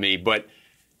upon me, but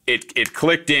it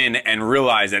clicked in and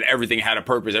realized that everything had a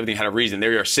purpose, everything had a reason.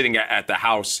 There you are sitting at the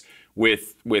house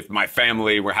with my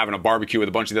family. We're having a barbecue with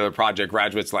a bunch of the other project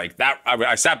graduates like that. I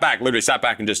literally sat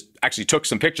back and just actually took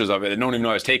some pictures of it and don't even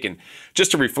know I was taking,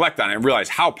 just to reflect on it and realize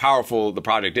how powerful the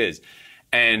project is.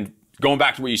 And going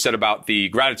back to what you said about the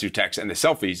gratitude text and the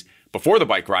selfies, before the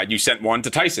bike ride, you sent one to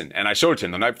Tyson, and I showed it to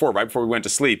him the night before, right before we went to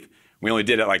sleep. We only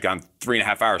did it like on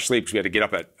 3.5 hours sleep because we had to get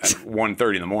up at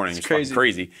 1:30 in the morning. It's fucking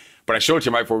crazy. But I showed it to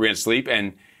him right before we went to sleep,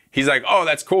 and he's like, "Oh,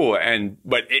 that's cool."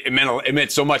 But it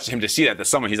meant so much to him to see that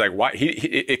someone. He's like, "Why?"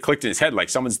 It clicked in his head like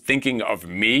someone's thinking of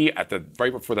me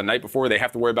right before the night before they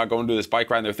have to worry about going to this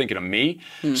bike ride. And they're thinking of me.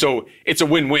 So it's a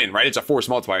win-win, right? It's a force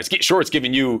multiplier. It's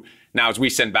giving you now as we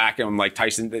send back, and I'm like,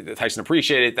 Tyson,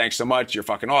 appreciate it. Thanks so much. You're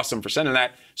fucking awesome for sending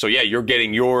that. So yeah, you're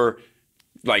getting your.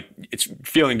 Like, it's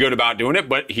feeling good about doing it,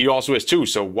 but he also is too.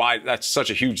 So why? That's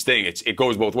such a huge thing. It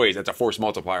goes both ways. That's a force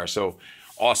multiplier. So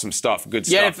awesome stuff. Good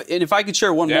stuff. Yeah, and if I could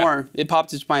share one more, it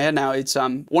popped into my head now. It's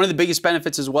one of the biggest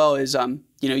benefits as well is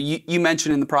you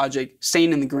mentioned in the project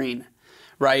staying in the green,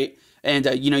 right? And,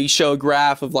 you show a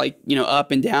graph of like,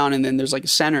 up and down, and then there's like a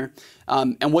center.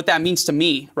 And what that means to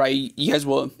me, right? You guys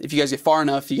will, if you guys get far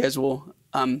enough, you guys will,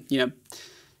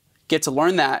 get to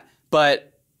learn that.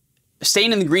 But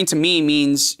staying in the green to me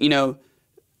means,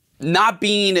 not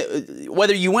being,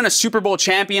 whether you win a Super Bowl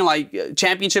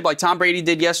championship like Tom Brady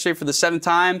did yesterday for the 7th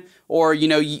time, or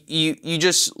you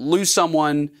just lose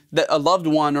someone, a loved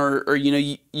one, or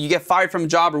you get fired from a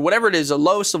job, or whatever it is, the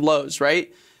lowest of lows,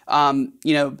 right?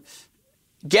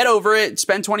 Get over it,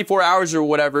 spend 24 hours or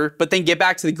whatever, but then get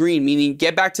back to the green, meaning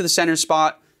get back to the center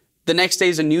spot. The next day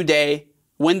is a new day,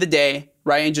 win the day,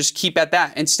 right? And just keep at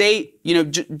that and stay,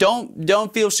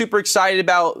 don't feel super excited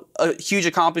about a huge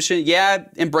accomplishment. Yeah,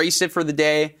 embrace it for the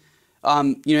day,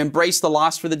 embrace the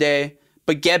loss for the day,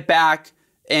 but get back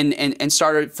and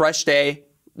start a fresh day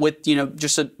with,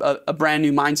 just a brand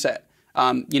new mindset,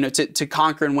 to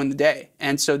conquer and win the day.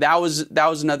 And so that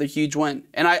was another huge win.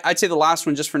 And I'd say the last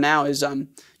one just for now is,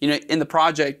 in the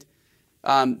project,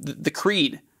 the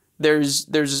creed, there's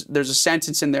a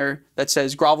sentence in there that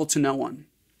says, grovel to no one.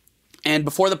 And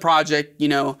before the project,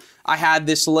 I had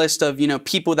this list of,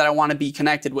 people that I want to be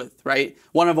connected with, right?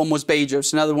 One of them was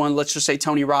Bezos. Another one, let's just say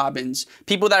Tony Robbins.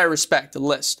 People that I respect, a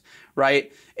list,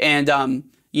 right? And,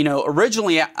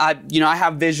 originally, I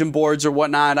have vision boards or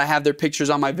whatnot. I have their pictures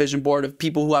on my vision board of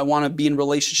people who I want to be in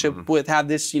relationship with, have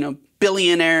this,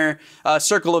 billionaire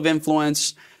circle of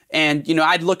influence. And,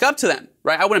 I'd look up to them,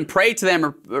 right? I wouldn't pray to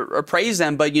them or praise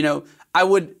them, but,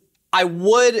 I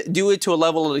would do it to a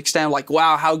level of extent like,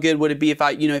 wow, how good would it be if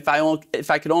I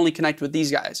could only connect with these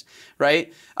guys,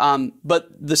 right? But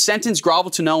the sentence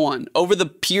grovel to no one, over the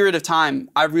period of time,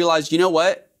 I've realized,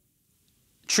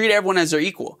 treat everyone as their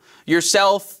equal.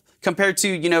 Yourself compared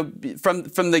to, from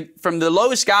the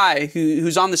lowest guy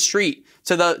who's on the street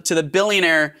to the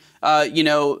billionaire,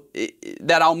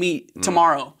 that I'll meet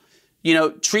tomorrow.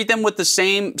 Treat them with the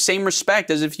same respect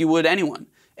as if you would anyone.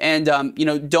 And,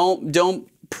 don't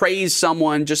praise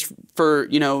someone just for,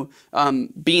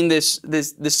 being this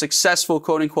successful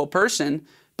quote unquote person,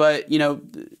 but,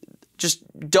 just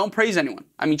don't praise anyone.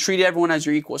 I mean, treat everyone as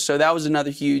your equal. So that was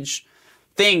another huge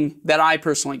thing that I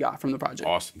personally got from the project.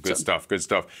 Awesome. Good stuff. Good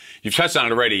stuff. You've touched on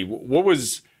it already. What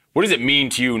does it mean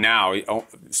to you now,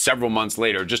 several months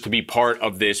later, just to be part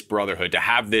of this brotherhood, to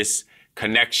have this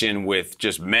connection with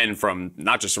just men from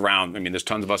not just around, there's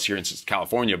tons of us here in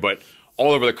California, but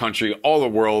all over the country, all the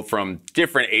world, from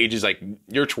different ages. Like,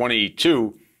 you're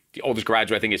 22. The oldest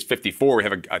graduate, I think, is 54. We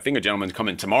have, I think, a gentleman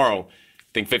coming tomorrow,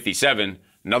 I think 57.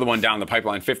 Another one down the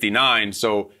pipeline, 59.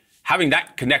 So having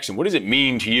that connection, what does it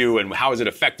mean to you, and how has it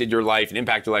affected your life and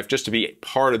impacted your life just to be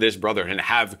part of this brotherhood and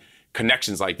have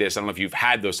connections like this? I don't know if you've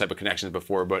had those type of connections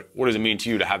before, but what does it mean to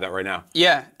you to have that right now?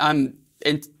 Yeah. And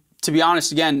to be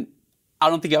honest, again, I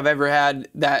don't think I've ever had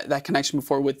that connection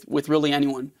before with really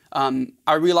anyone.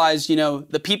 I realized,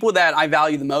 the people that I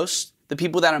value the most, the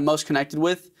people that I'm most connected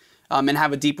with, and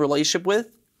have a deep relationship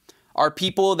with, are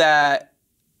people that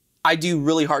I do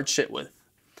really hard shit with,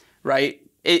 right?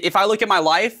 If I look at my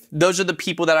life, those are the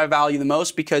people that I value the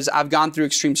most because I've gone through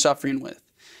extreme suffering with.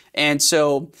 And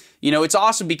so, it's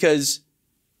awesome because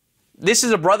this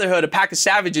is a brotherhood, a pack of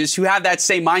savages who have that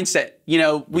same mindset.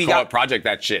 We call it project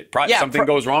that shit. Something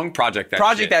goes wrong, project that shit.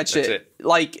 Project that shit. That's it.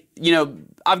 Like,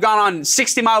 I've gone on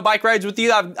 60-mile bike rides with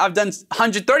you. I've done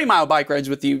 130-mile bike rides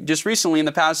with you just recently in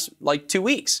the past, 2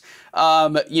 weeks. We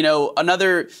have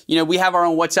our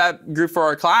own WhatsApp group for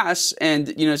our class and,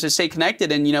 to stay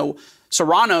connected. And,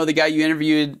 Serrano, the guy you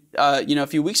interviewed, a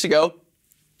few weeks ago,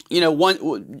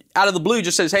 one out of the blue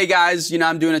just says, hey guys,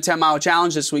 I'm doing a 10-mile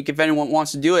challenge this week. If anyone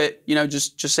wants to do it,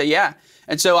 just say yeah.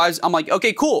 And so I'm like,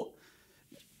 okay, cool.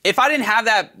 If I didn't have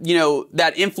that,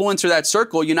 that influence or that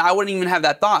circle, I wouldn't even have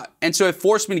that thought. And so it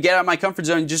forced me to get out of my comfort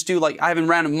zone and just do I haven't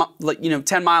ran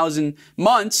 10 miles in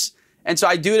months. And so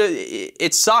I do it.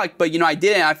 It sucked, but I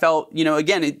did it. And I felt,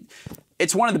 again,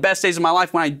 it's one of the best days of my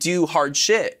life when I do hard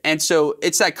shit. And so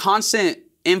it's that constant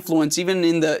influence, even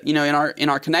in the, in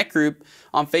our Connect group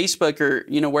on Facebook or,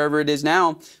 wherever it is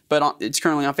now, but it's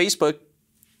currently on Facebook,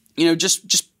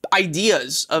 just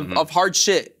ideas of hard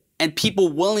shit and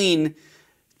people willing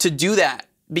to do that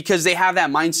because they have that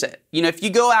mindset. If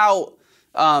you go out,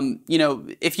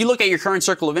 if you look at your current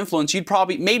circle of influence,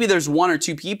 maybe there's one or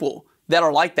two people that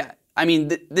are like that.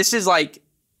 This is like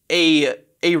a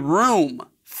room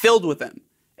filled with them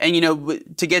and,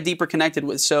 to get deeper connected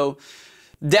with. So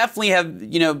definitely have,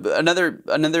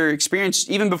 another experience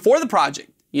even before the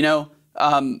project,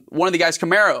 one of the guys,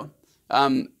 Camaro,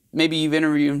 maybe you've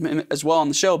interviewed him as well on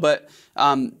the show, but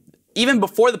even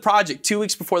before the project, 2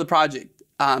 weeks before the project,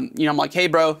 I'm like, hey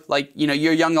bro,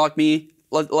 you're young like me,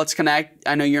 let's connect.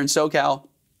 I know you're in SoCal.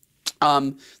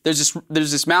 there's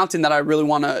this mountain that I really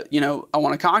want to, I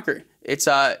want to conquer. It's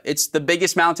the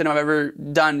biggest mountain I've ever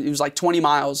done. It was like 20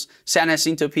 miles, San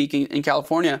Jacinto Peak in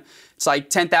California. It's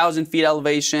like 10,000 feet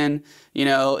elevation,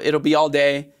 it'll be all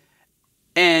day.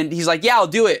 And he's like, yeah, I'll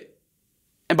do it.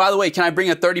 And by the way, can I bring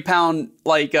a 30-pound,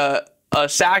 like, a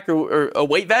sack or a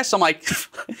weight vest? I'm like,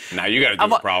 now you got to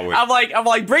do it probably. I'm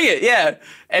like, bring it. Yeah.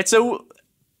 And so,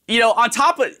 on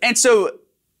top of, and so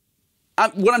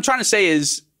what I'm trying to say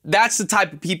is, that's the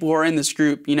type of people who are in this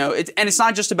group, and it's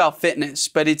not just about fitness,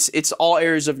 but it's all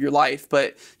areas of your life.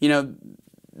 But,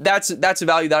 that's a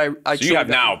value that I So you have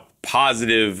now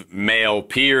positive male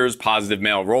peers, positive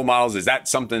male role models. Is that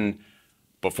something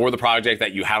before the project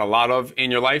that you had a lot of in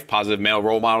your life? Positive male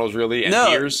role models, really, and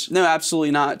peers? No,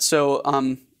 absolutely not. So,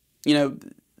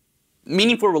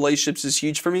 meaningful relationships is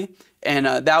huge for me. And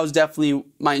that was definitely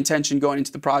my intention going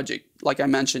into the project, like I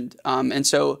mentioned. And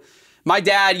so, my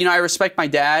dad, I respect my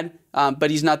dad,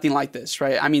 but he's nothing like this,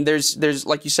 right? I mean, there's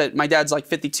like you said, my dad's like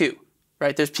 52,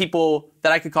 right? There's people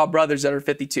that I could call brothers that are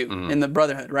 52 in the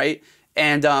brotherhood, right?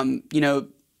 And,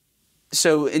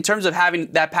 so in terms of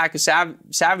having that pack of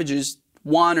savages,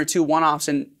 one or two one-offs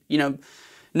and,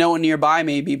 no one nearby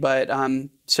maybe, but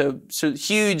so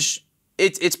huge,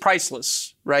 it's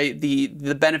priceless, right?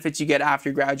 The benefits you get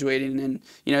after graduating, and,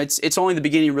 it's only the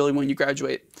beginning really when you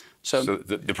graduate. So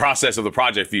the process of the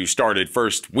project for you started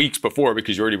first weeks before,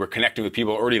 because you already were connecting with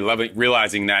people, already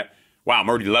realizing that, wow, I'm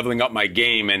already leveling up my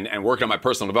game and working on my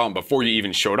personal development before you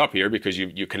even showed up here, because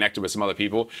you connected with some other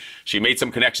people. So you made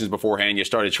some connections beforehand. You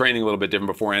started training a little bit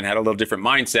different beforehand, had a little different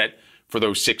mindset for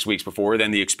those 6 weeks before,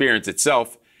 then the experience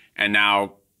itself. And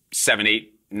now 7,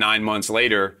 8, 9 months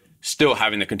later, still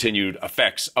having the continued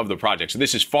effects of the project. So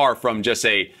this is far from just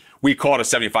we call it a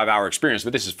 75-hour experience,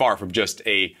 but this is far from just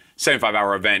a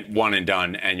 75-hour event, one and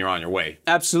done, and you're on your way.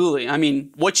 Absolutely. I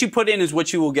mean, what you put in is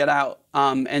what you will get out.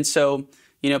 And so,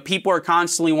 people are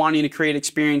constantly wanting to create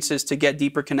experiences to get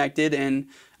deeper connected. And,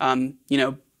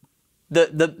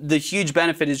 the huge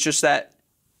benefit is just that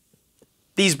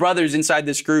these brothers inside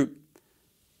this group,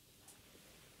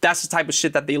 that's the type of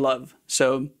shit that they love.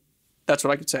 So that's what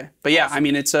I could say. But yeah, awesome. I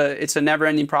mean, it's a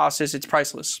never-ending process. It's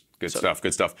priceless. Good stuff.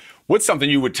 Good stuff. What's something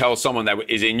you would tell someone that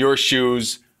is in your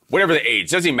shoes, whatever the age,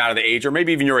 doesn't even matter the age, or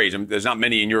maybe even your age. There's not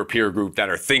many in your peer group that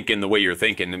are thinking the way you're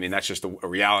thinking. I mean, that's just a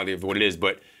reality of what it is.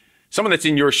 But someone that's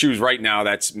in your shoes right now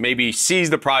that's maybe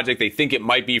sees the project, they think it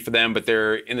might be for them, but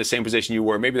they're in the same position you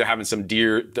were. Maybe they're having some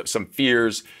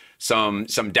fears, some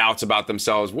doubts about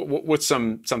themselves. What's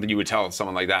something you would tell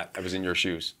someone like that was in your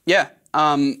shoes? Yeah,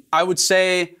 I would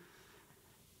say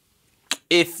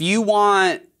if you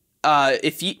want,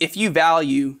 if you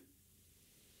value,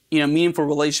 meaningful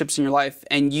relationships in your life,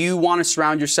 and you want to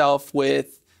surround yourself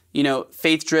with,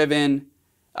 faith-driven,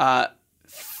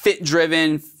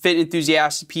 fit-driven, fit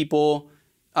enthusiastic people,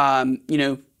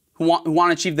 who want to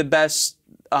achieve the best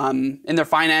in their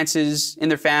finances, in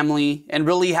their family, and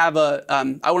really have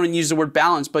I wouldn't use the word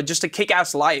balance, but just a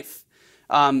kick-ass life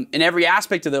in every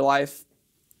aspect of their life,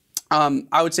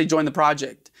 I would say join the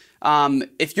project.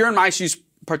 If you're in my shoes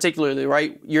particularly,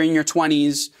 right, you're in your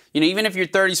 20s, even if you're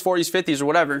 30s, 40s, 50s, or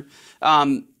whatever,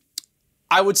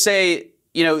 I would say,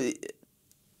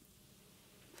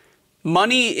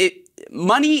 money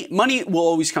will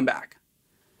always come back.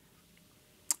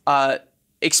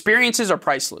 Experiences are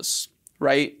priceless,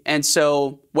 right? And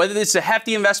so whether it's a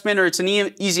hefty investment or it's an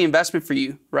easy investment for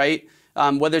you, right?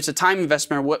 Whether it's a time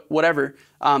investment or whatever,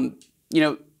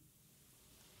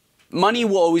 money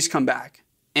will always come back,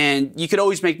 and you could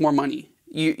always make more money.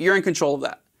 You're in control of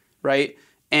that, right?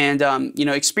 And,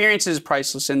 experience is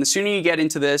priceless. And the sooner you get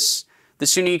into this, the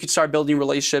sooner you could start building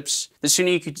relationships, the sooner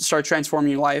you could start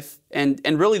transforming your life. And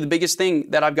really the biggest thing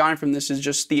that I've gotten from this is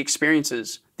just the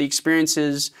experiences, the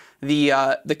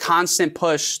constant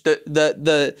push,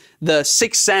 the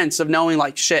sixth sense of knowing,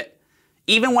 like, shit,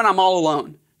 even when I'm all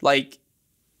alone, like,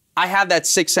 I have that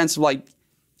sixth sense of, like,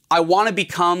 I want to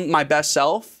become my best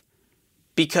self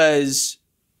because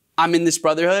I'm in this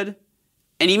brotherhood.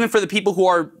 And even for the people who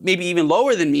are maybe even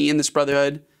lower than me in this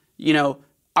brotherhood,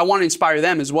 I want to inspire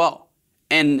them as well.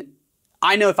 And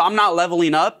I know if I'm not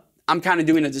leveling up, I'm kind of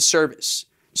doing a disservice.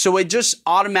 So it just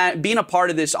being a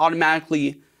part of this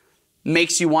automatically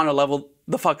makes you want to level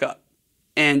the fuck up.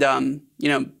 And,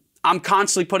 I'm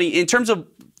constantly putting, in terms of,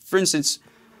 for instance,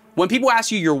 when people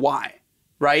ask you your why,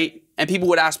 right? And people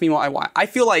would ask me why, I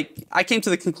feel like I came to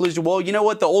the conclusion, well, you know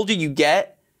what? The older you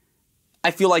get, I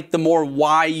feel like the more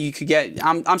why you could get.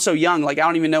 I'm so young, like I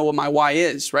don't even know what my why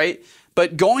is, right?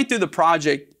 But going through the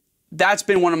project, that's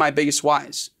been one of my biggest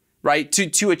whys, right?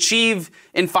 To achieve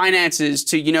in finances,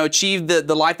 to achieve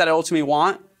the life that I ultimately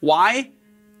want. Why?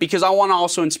 because I want to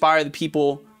also inspire the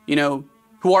people, you know,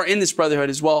 who are in this brotherhood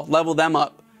as well, level them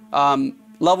up,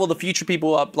 level the future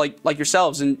people up like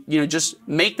yourselves, and, you know, just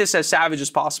make this as savage as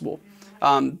possible.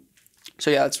 So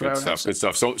yeah, that's what I would have to say.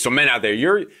 Good stuff. So men out there,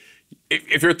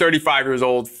 if you're 35 years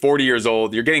old, 40 years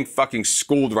old, you're getting fucking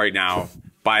schooled right now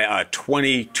by a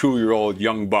 22-year-old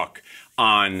young buck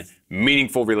on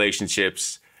meaningful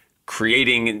relationships,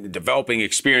 creating and developing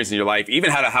experience in your life,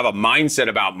 even how to have a mindset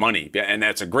about money. And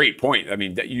that's a great point. I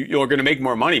mean, you're going to make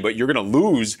more money, but you're going to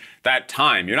lose that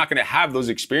time. You're not going to have those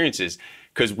experiences,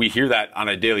 because we hear that on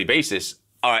a daily basis.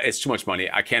 It's too much money.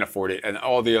 I can't afford it. And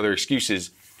all the other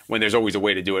excuses, when there's always a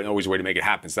way to do it and always a way to make it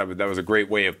happen. So that was a great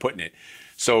way of putting it.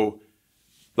 So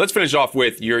let's finish off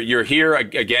with, you're here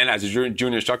again as a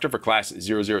junior instructor for class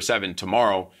 007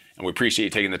 tomorrow. And we appreciate you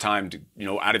taking the time to, you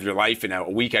know, out of your life and a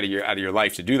week out of your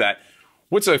life to do that.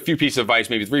 What's a few pieces of advice,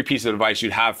 maybe 3 pieces of advice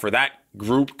you'd have for that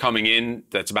group coming in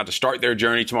that's about to start their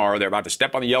journey tomorrow? They're about to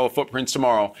step on the yellow footprints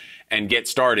tomorrow and get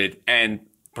started. And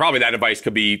probably that advice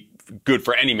could be good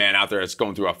for any man out there that's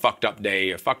going through a fucked up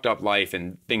day, a fucked up life,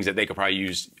 and things that they could probably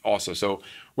use also. So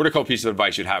what are a couple pieces of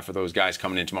advice you'd have for those guys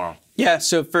coming in tomorrow? Yeah,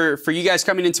 so for you guys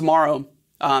coming in tomorrow,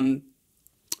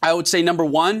 I would say number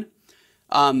 1,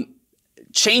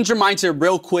 change your mindset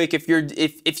real quick. If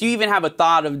you even have a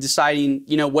thought of deciding,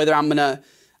 you know, whether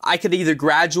I could either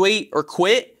graduate or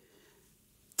quit,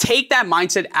 take that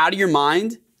mindset out of your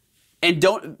mind and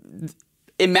don't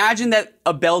imagine that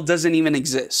a bell doesn't even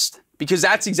exist, because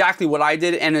that's exactly what I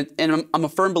did. And I'm a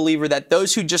firm believer that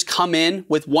those who just come in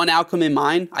with one outcome in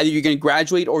mind, either you're going to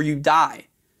graduate or you die,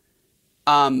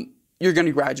 you're going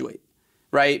to graduate,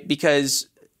 right? Because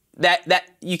that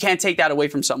you can't take that away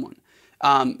from someone.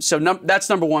 So that's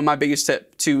number 1, my biggest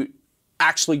tip to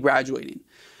actually graduating.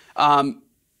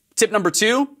 Tip number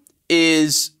 2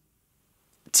 is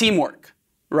teamwork,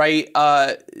 right?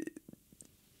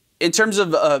 In terms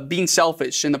of being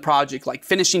selfish in the project, like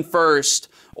finishing first,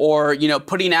 or, you know,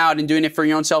 putting out and doing it for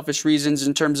your own selfish reasons,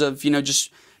 in terms of, you know,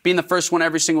 just being the first one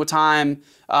every single time.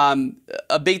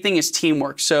 A big thing is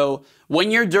teamwork. So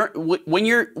when you're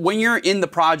in the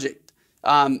project,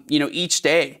 you know, each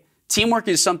day, teamwork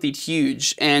is something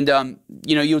huge, and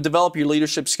you know, you'll develop your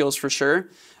leadership skills for sure.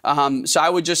 So I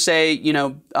would just say, you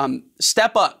know,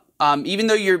 step up. Even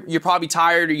though you're probably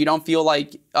tired, or you don't feel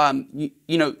like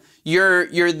you know you're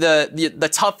the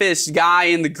toughest guy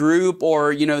in the group,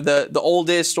 or, you know, the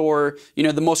oldest, or, you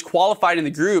know, the most qualified in the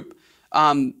group.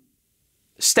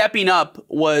 Stepping up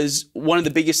was one of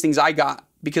the biggest things I got,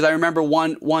 because I remember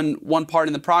one part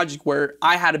in the project where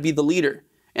I had to be the leader,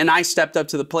 and I stepped up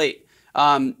to the plate.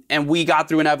 And we got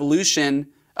through an evolution,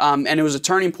 and it was a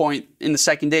turning point in the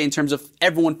second day in terms of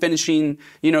everyone finishing,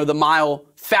 you know, the mile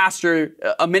faster,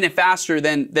 a minute faster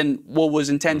than what was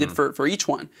intended for each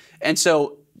one. And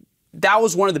so that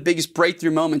was one of the biggest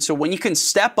breakthrough moments. So when you can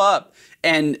step up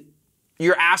and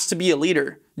you're asked to be a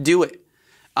leader, do it.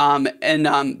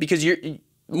 Because you're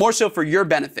more so for your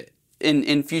benefit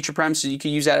in future premises. You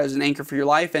can use that as an anchor for your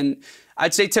life. And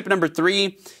I'd say tip number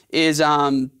 3 is,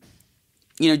 you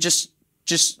know, just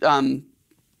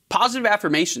positive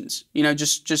affirmations. You know,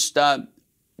 just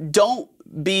don't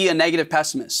be a negative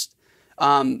pessimist.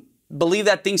 Believe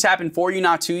that things happen for you,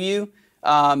 not to you,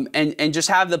 and just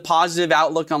have the positive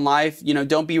outlook on life. You know,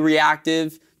 don't be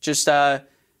reactive. Just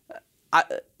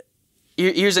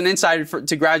here's an insight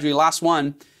to graduate. Last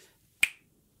one.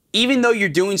 Even though you're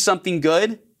doing something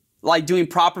good, like doing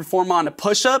proper form on a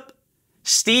push-up,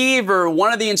 Steve or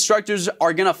one of the instructors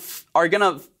are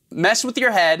gonna mess with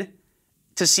your head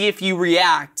to see if you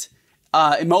react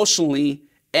emotionally,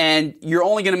 and you're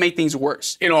only going to make things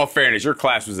worse. In all fairness, your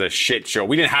class was a shit show.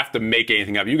 We didn't have to make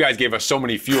anything up. You guys gave us so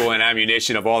many fuel and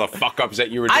ammunition of all the fuck-ups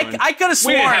that you were doing. I could have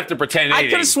sworn. We didn't have to pretend anything. I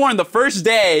could have sworn the first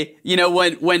day, you know,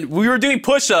 when we were doing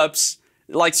push-ups,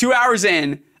 like 2 hours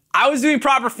in, I was doing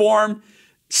proper form.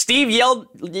 Steve yelled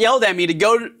at me to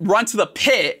go run to the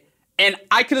pit, and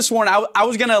I could have sworn I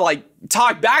was going to, like,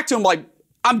 talk back to him, like,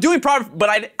 I'm doing proper,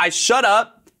 but I shut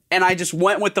up. And I just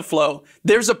went with the flow.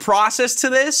 There's a process to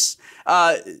this.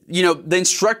 You know, the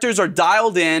instructors are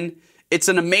dialed in. It's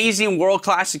an amazing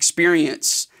world-class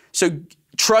experience. So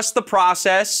trust the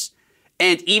process.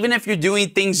 And even if you're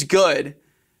doing things good,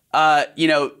 you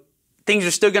know, things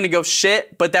are still going to go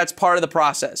shit, but that's part of the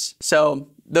process. So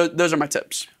those are my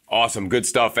tips. Awesome. Good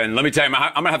stuff. And let me tell you,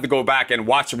 I'm going to have to go back and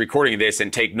watch the recording of this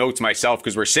and take notes myself,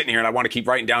 because we're sitting here and I want to keep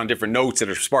writing down different notes that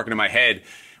are sparking in my head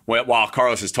while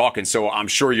Carlos is talking. So I'm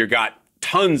sure you got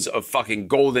tons of fucking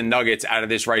golden nuggets out of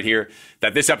this right here,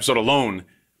 that this episode alone,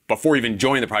 before you even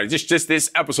join the project, just this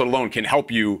episode alone can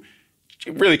help you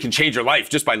really can change your life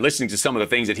just by listening to some of the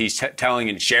things that he's telling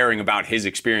and sharing about his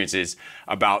experiences,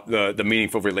 about the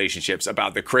meaningful relationships,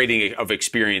 about the creating of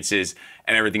experiences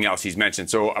and everything else he's mentioned.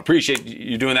 So appreciate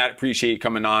you doing that. Appreciate you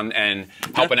coming on and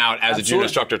helping out as a junior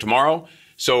instructor tomorrow.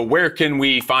 So where can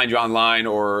we find you online,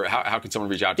 or how can someone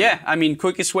reach out to you? Yeah, I mean,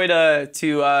 quickest way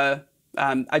to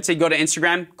I'd say go to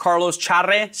Instagram, Carlos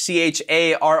Charre,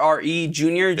 Charre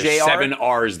Jr. There's Jr. 7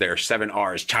 R's there, 7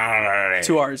 R's. Charre.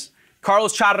 2 R's.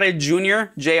 Carlos Charre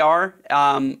Jr. Jr.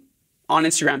 On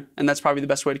Instagram, and that's probably the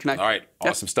best way to connect. All right,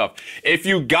 awesome stuff. If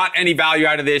you got any value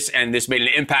out of this and this made an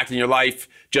impact in your life,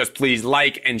 just please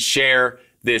like and share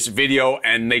this video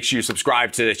and make sure you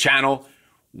subscribe to the channel.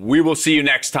 We will see you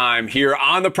next time here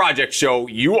on The Project Show.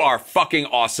 You are fucking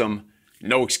awesome.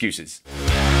 No excuses.